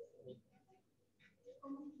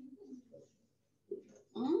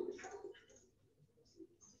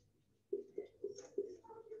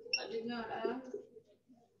 Dengar,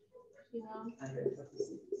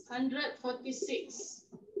 146.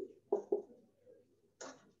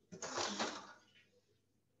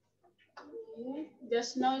 Okay.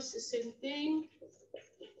 Just now it's the same thing.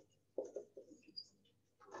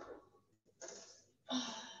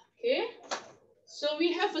 Okay, so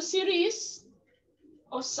we have a series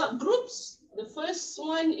of subgroups. The first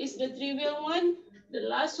one is the trivial one. The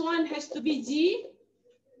last one has to be G.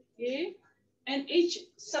 Okay, and each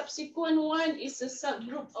subsequent one is a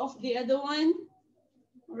subgroup of the other one.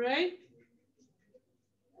 All right.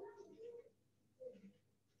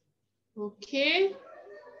 Okay.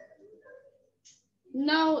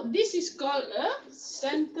 Now this is called a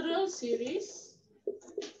central series.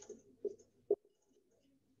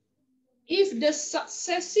 If the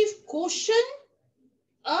successive quotient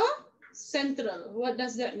are central, what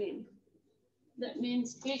does that mean? That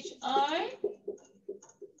means HI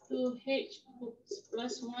to H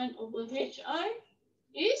plus 1 over HI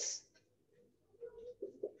is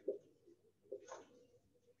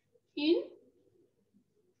in.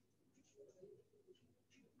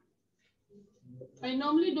 I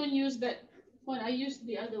normally don't use that one. I use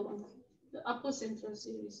the other one, the upper central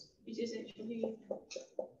series, which is actually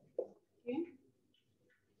okay.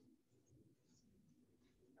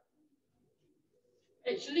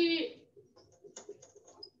 Actually,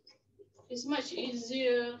 it's much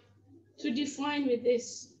easier to define with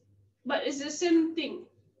this, but it's the same thing.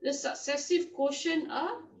 The successive quotient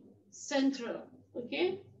are central,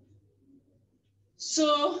 okay?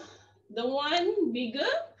 So the one bigger,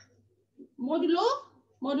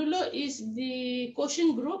 modulo is the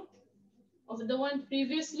quotient group of the one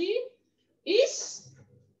previously, is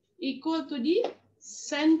equal to the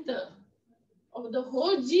center of the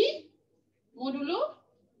whole G modulo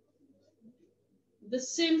the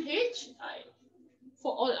same H I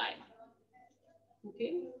for all I.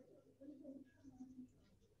 Okay.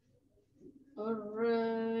 All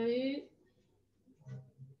right.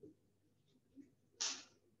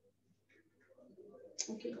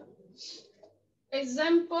 Okay.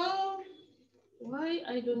 Example. Why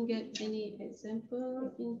I don't get any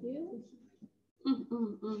example in here?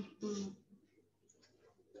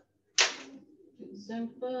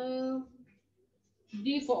 Example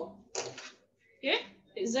D4. Okay.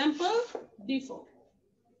 Example D4.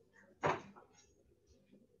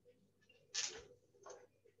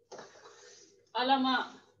 Alamak.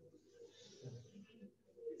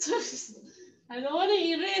 I don't want to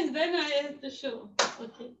erase, then I have to show.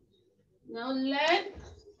 Okay. Now let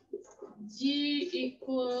G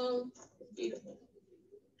equal D4.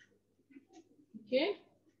 Okay.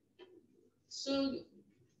 So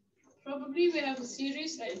probably we have a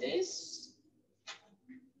series like this.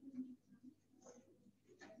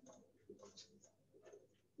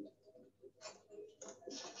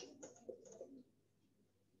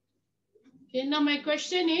 Okay, now my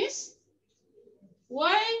question is,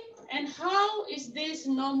 why and how is this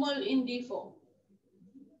normal in D4?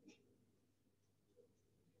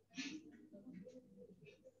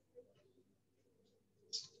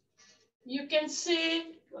 You can say,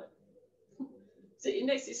 the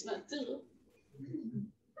index is not 2.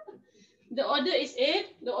 The order is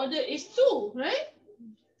 8, the order is 2, right?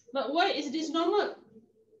 But why is this normal?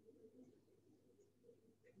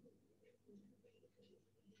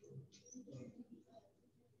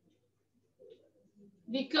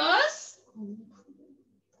 Because,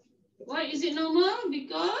 why is it normal?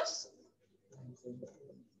 Because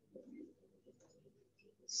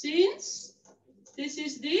since this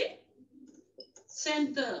is the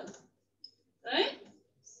center, right?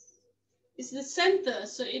 It's the center,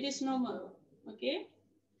 so it is normal, okay?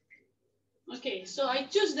 Okay, so I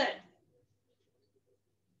choose that.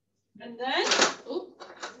 And then,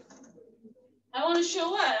 I want to show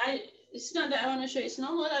what? It's not that I want to show it's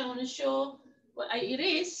normal, I want to show what I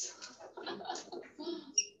erase.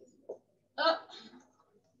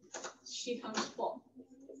 Shift on spot.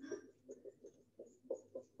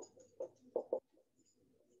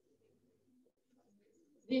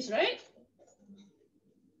 This, right?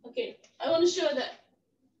 Okay, I want to show that.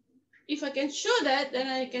 If I can show that, then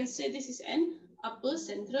I can say this is an upper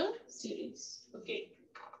central series. Okay.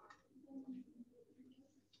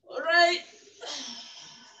 All right.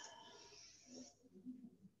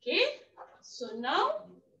 Okay, so now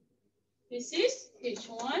this is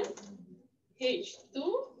H1,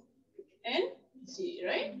 H2, and G,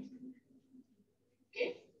 right?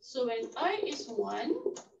 Okay, so when I is 1,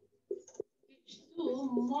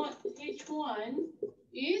 H2 mod H1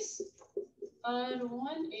 is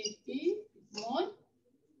R180 mod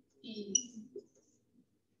E.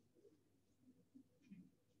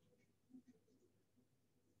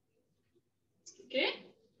 Okay,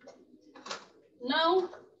 now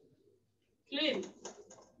claim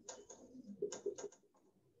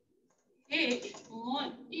H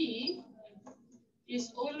mod E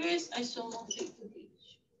is always isomorphic to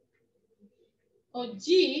H. Or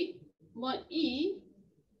G mod E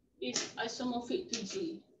is isomorphic to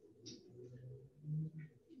G.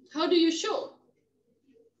 How do you show?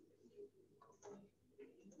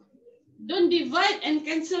 Don't divide and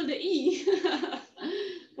cancel the E.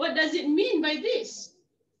 What does it mean by this?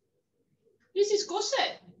 This is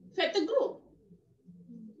coset, factor group.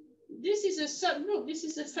 This is a subgroup, this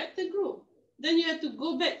is a factor group. Then you have to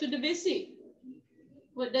go back to the basic.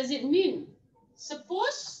 What does it mean?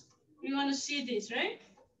 Suppose we want to see this, right?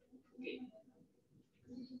 Okay.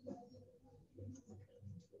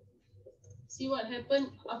 See what happened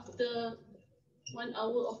after 1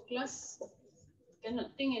 hour of class?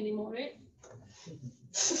 Cannot think anymore, right?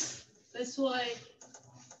 That's why,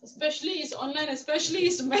 especially it's online, especially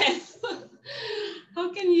it's math.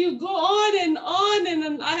 How can you go on and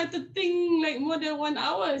then I have to think like more than 1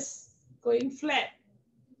 hour going flat.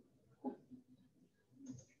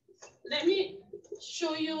 Let me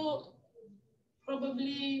show you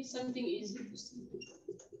probably something easy to see.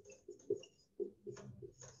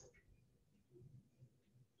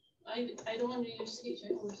 I don't want to use H.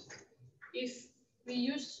 If we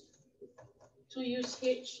use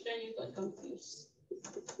H, then you got confused.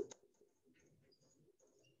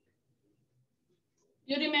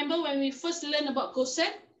 You remember when we first learned about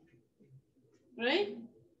coset, right?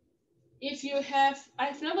 If you have,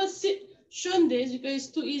 I've never shown this because it's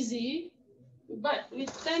too easy, but we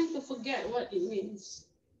tend to forget what it means.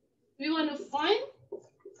 We want to find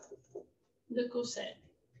the coset.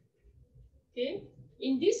 Okay.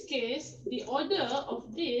 In this case, the order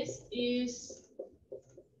of this is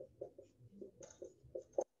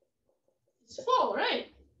It's 4, right?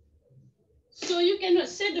 So you cannot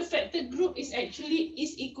say the factor group is actually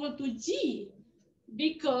equal to G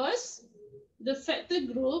because the factor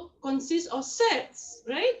group consists of sets,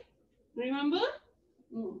 right? Remember?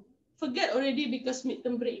 Forget already because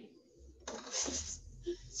midterm break.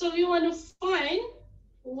 So we want to find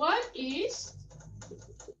what is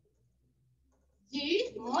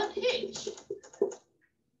G mod H.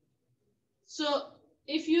 So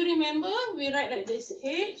if you remember, we write like this.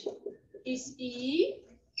 H is E.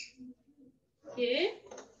 Okay.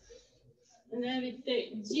 And then we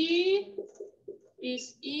take G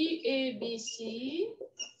is E, A, B, C.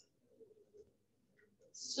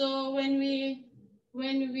 So when we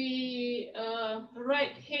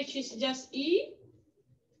write H is just E,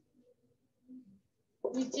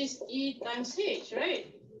 which is E times H,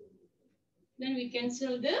 right? Then we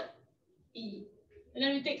cancel the E. And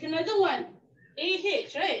then we take another one,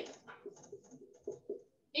 AH, right?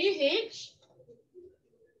 AH.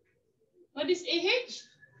 What is AH?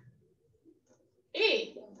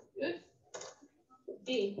 A. Good.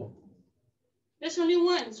 A. There's only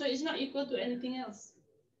one, so it's not equal to anything else.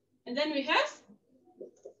 And then we have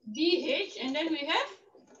BH, and then we have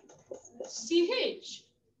CH.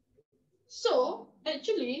 So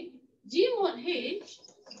actually, G mod H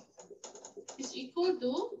is equal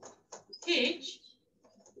to H,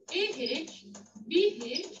 AH,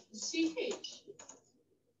 BH, CH.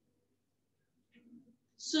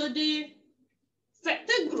 So the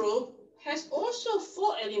factor group has also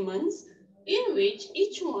 4 elements in which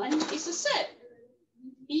each one is a set.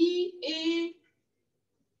 E, A,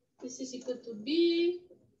 this is equal to B,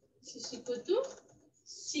 this is equal to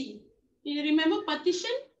C. You remember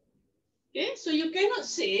partition? Okay, so you cannot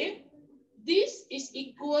say this is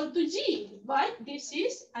equal to G, but this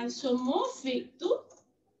is isomorphic to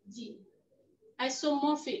G.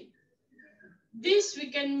 Isomorphic. This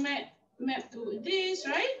we can map to this,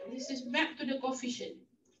 right? This is mapped to the coefficient.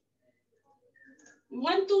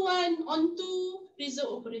 1-to-1 onto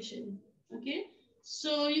result operation. Okay,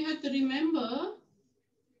 so you have to remember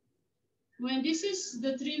when this is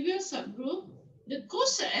the trivial subgroup, the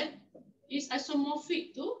coset is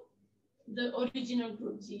isomorphic to the original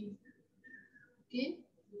group G. Okay,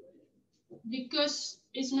 because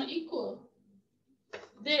it's not equal.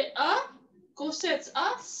 There are cosets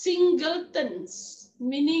are singletons,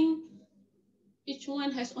 meaning each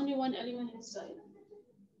one has only one element inside.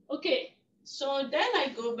 Okay, so then I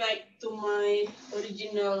go back to my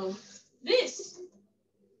original this.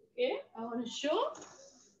 Okay, I want to show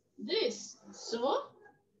this. So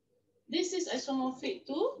this is isomorphic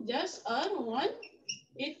to just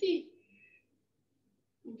R180.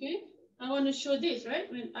 Okay, I want to show this,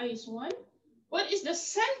 right? When I is 1, what is the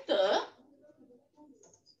center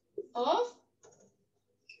of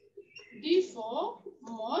D4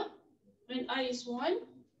 mod when I is 1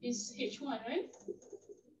 is H1, right?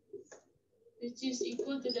 Which is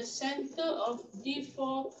equal to the center of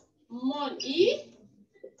D4 mod E,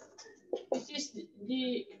 which is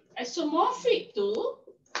the isomorphic to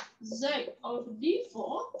Z of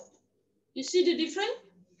D4. You see the difference?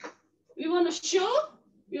 We want to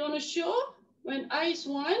show when I is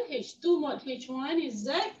 1, H2 mod H1 is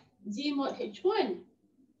Z, Z mod H1.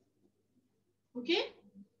 Okay?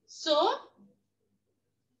 So,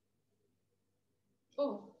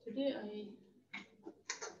 oh, today I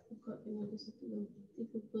forgot another satu.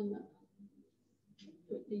 Lupa nak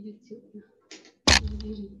put the YouTube lah.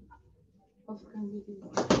 Offkan video.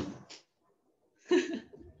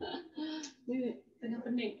 Ni tengah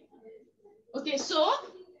pening. Okay, so,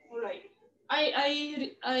 alright.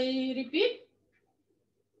 I repeat.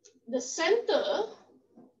 The center,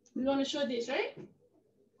 we want to show this, right?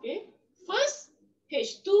 Okay. First,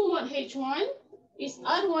 H2 mod H1 is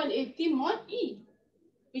R180 mod E,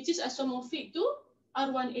 which is isomorphic to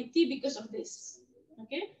R180 because of this.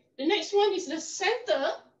 Okay. The next one is the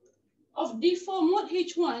center of D4 mod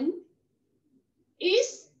H1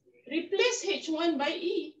 is replace H1 by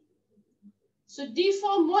E. So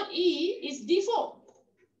D4 mod E is D4.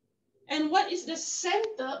 And what is the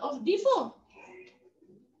center of D4?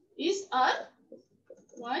 Is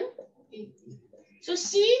R180. So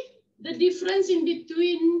see the difference in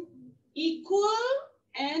between equal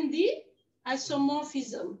and the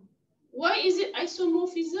isomorphism. Why is it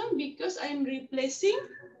isomorphism? Because I'm replacing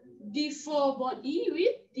D4 mod E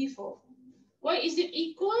with D4. Why is it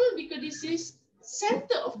equal? Because this is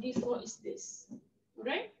center of D4 is this,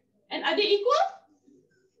 right? And are they equal?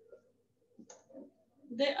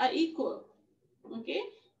 They are equal. Okay,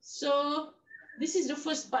 so this is the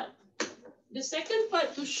first part. The second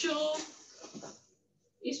part to show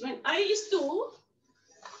is when I is 2,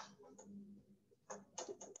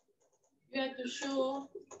 you have to show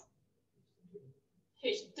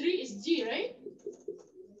H3 is G, right?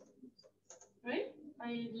 Right?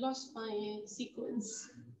 I lost my sequence.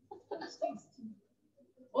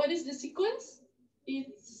 What is the sequence?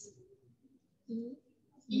 It's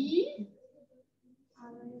E.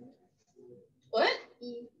 What?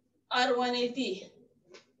 E. R180.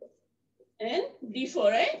 And D4,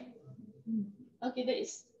 right? Okay, that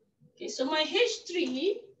is. Okay, so my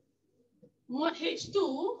H3 mod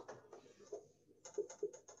H2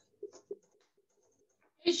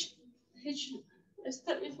 H I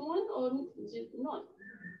start with 1 or is it not?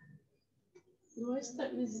 Do I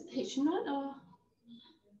start with H naught or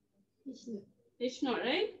H naught,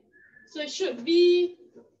 right? So it should be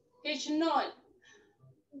H naught.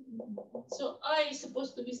 So I is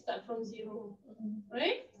supposed to be start from 0,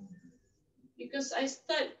 right? Because I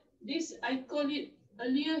start this, I call it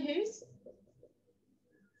earlier haze,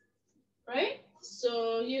 right?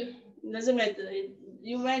 So you doesn't matter.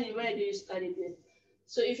 You where do you start it with?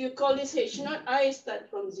 So if you call this H naught, I start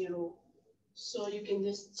from 0. So you can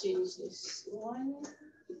just change this 1,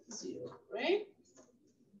 0, right?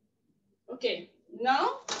 Okay,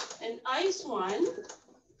 now an I is 1.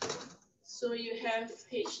 So you have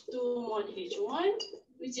H2 mod H1,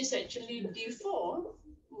 which is actually D4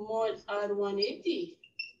 mod R180.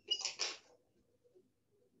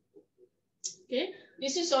 Okay,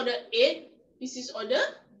 this is order 8, this is order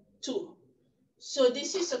 2. So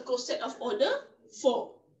this is a coset of order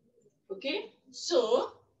 4. Okay,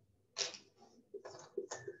 so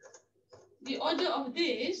the order of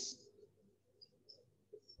this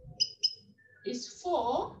is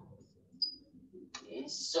 4. Okay,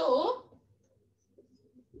 so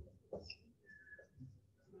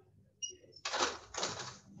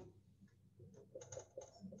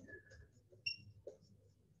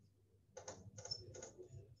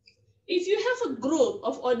if you have a group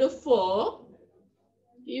of order 4,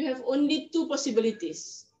 you have only 2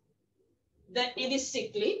 possibilities. That it is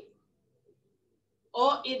cyclic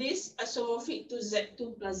or it is isomorphic to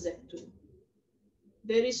Z2 plus Z2.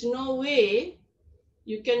 There is no way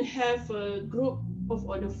you can have a group of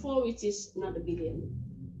order 4 which is not abelian.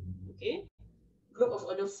 Okay? Group of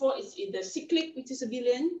order 4 is either cyclic, which is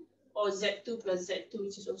abelian, or Z2 plus Z2,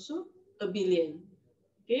 which is also abelian.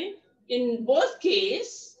 Okay? In both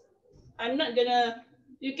cases, I'm not gonna,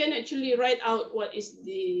 you can actually write out what is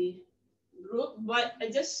the group, but I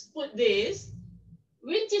just put this,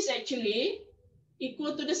 which is actually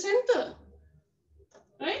equal to the center,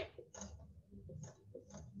 right?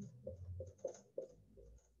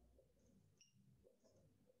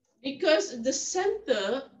 Because the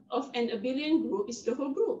center of an abelian group is the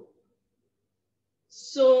whole group.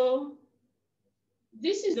 So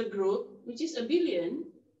this is the group, which is abelian.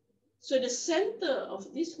 So the center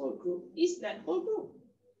of this whole group is that whole group.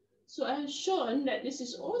 So I have shown that this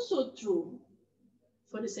is also true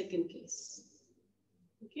for the second case.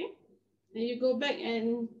 Okay, then you go back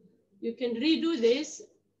and you can redo this.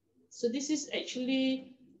 So this is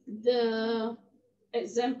actually the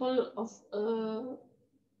example of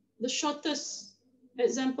the shortest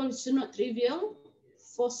example, is not trivial,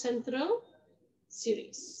 for central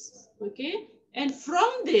series. Okay, and from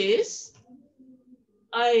this,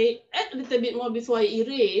 I add a little bit more before I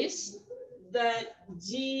erase that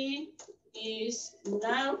G is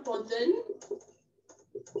nilpotent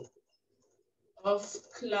of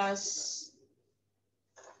class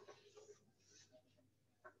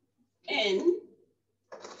N,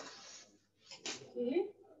 okay,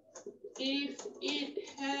 if it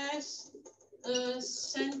has a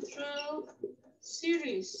central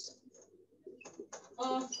series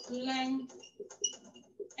of length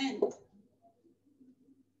N.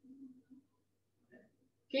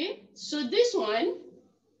 Okay, so this one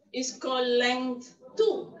is called length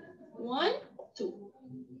 2. 1, 2.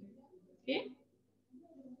 Okay,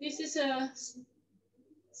 this is a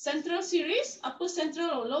central series, upper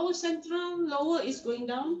central or lower central. Lower is going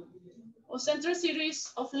down, or central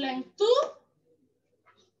series of length 2.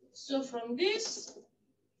 So from this,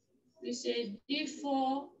 we say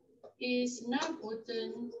D4 is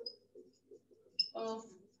nilpotent of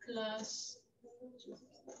class 2.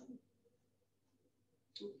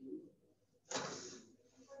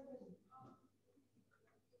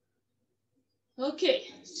 Okay,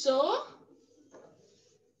 so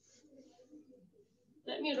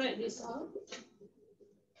let me write this out.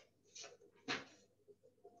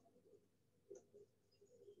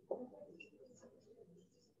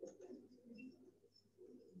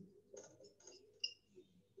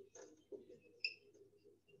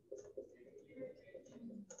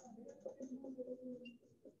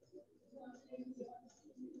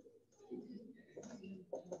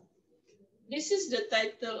 this is the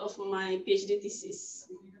title of my PhD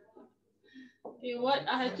thesis. Okay, what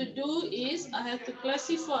I have to do is I have to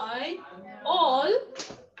classify all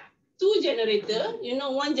two generator. You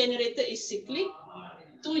know, one generator is cyclic,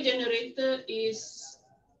 two generator is,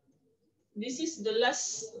 this is the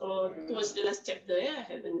last or towards the last chapter. Yeah,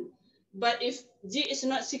 I haven't. But if G is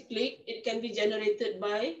not cyclic, it can be generated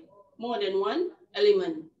by more than one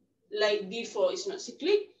element. Like D4 is not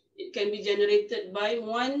cyclic, it can be generated by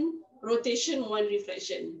one rotation, one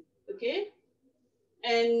reflection. Okay,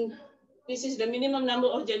 and this is the minimum number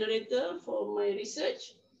of generator for my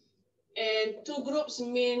research. And two groups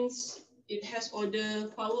means it has order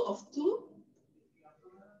power of two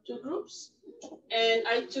groups. And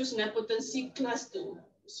I choose Nilpotent class 2.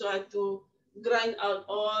 So I have to grind out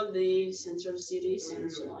all the central series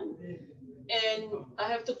and so on. And I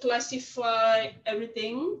have to classify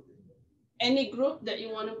everything. Any group that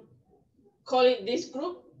you want to call it this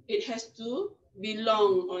group, it has to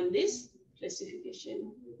belong on this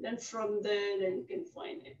classification. Then from there, then you can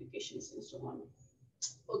find applications and so on.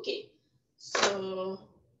 Okay, so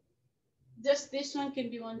just this one can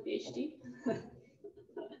be one PhD.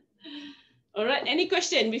 All right, any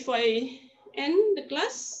question before I end the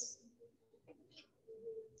class?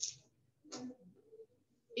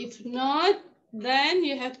 If not, then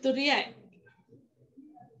you have to react.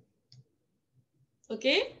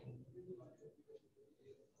 Okay?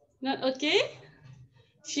 Not okay?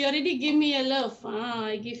 She already gave me a love.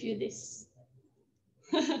 I give you this.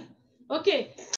 Okay.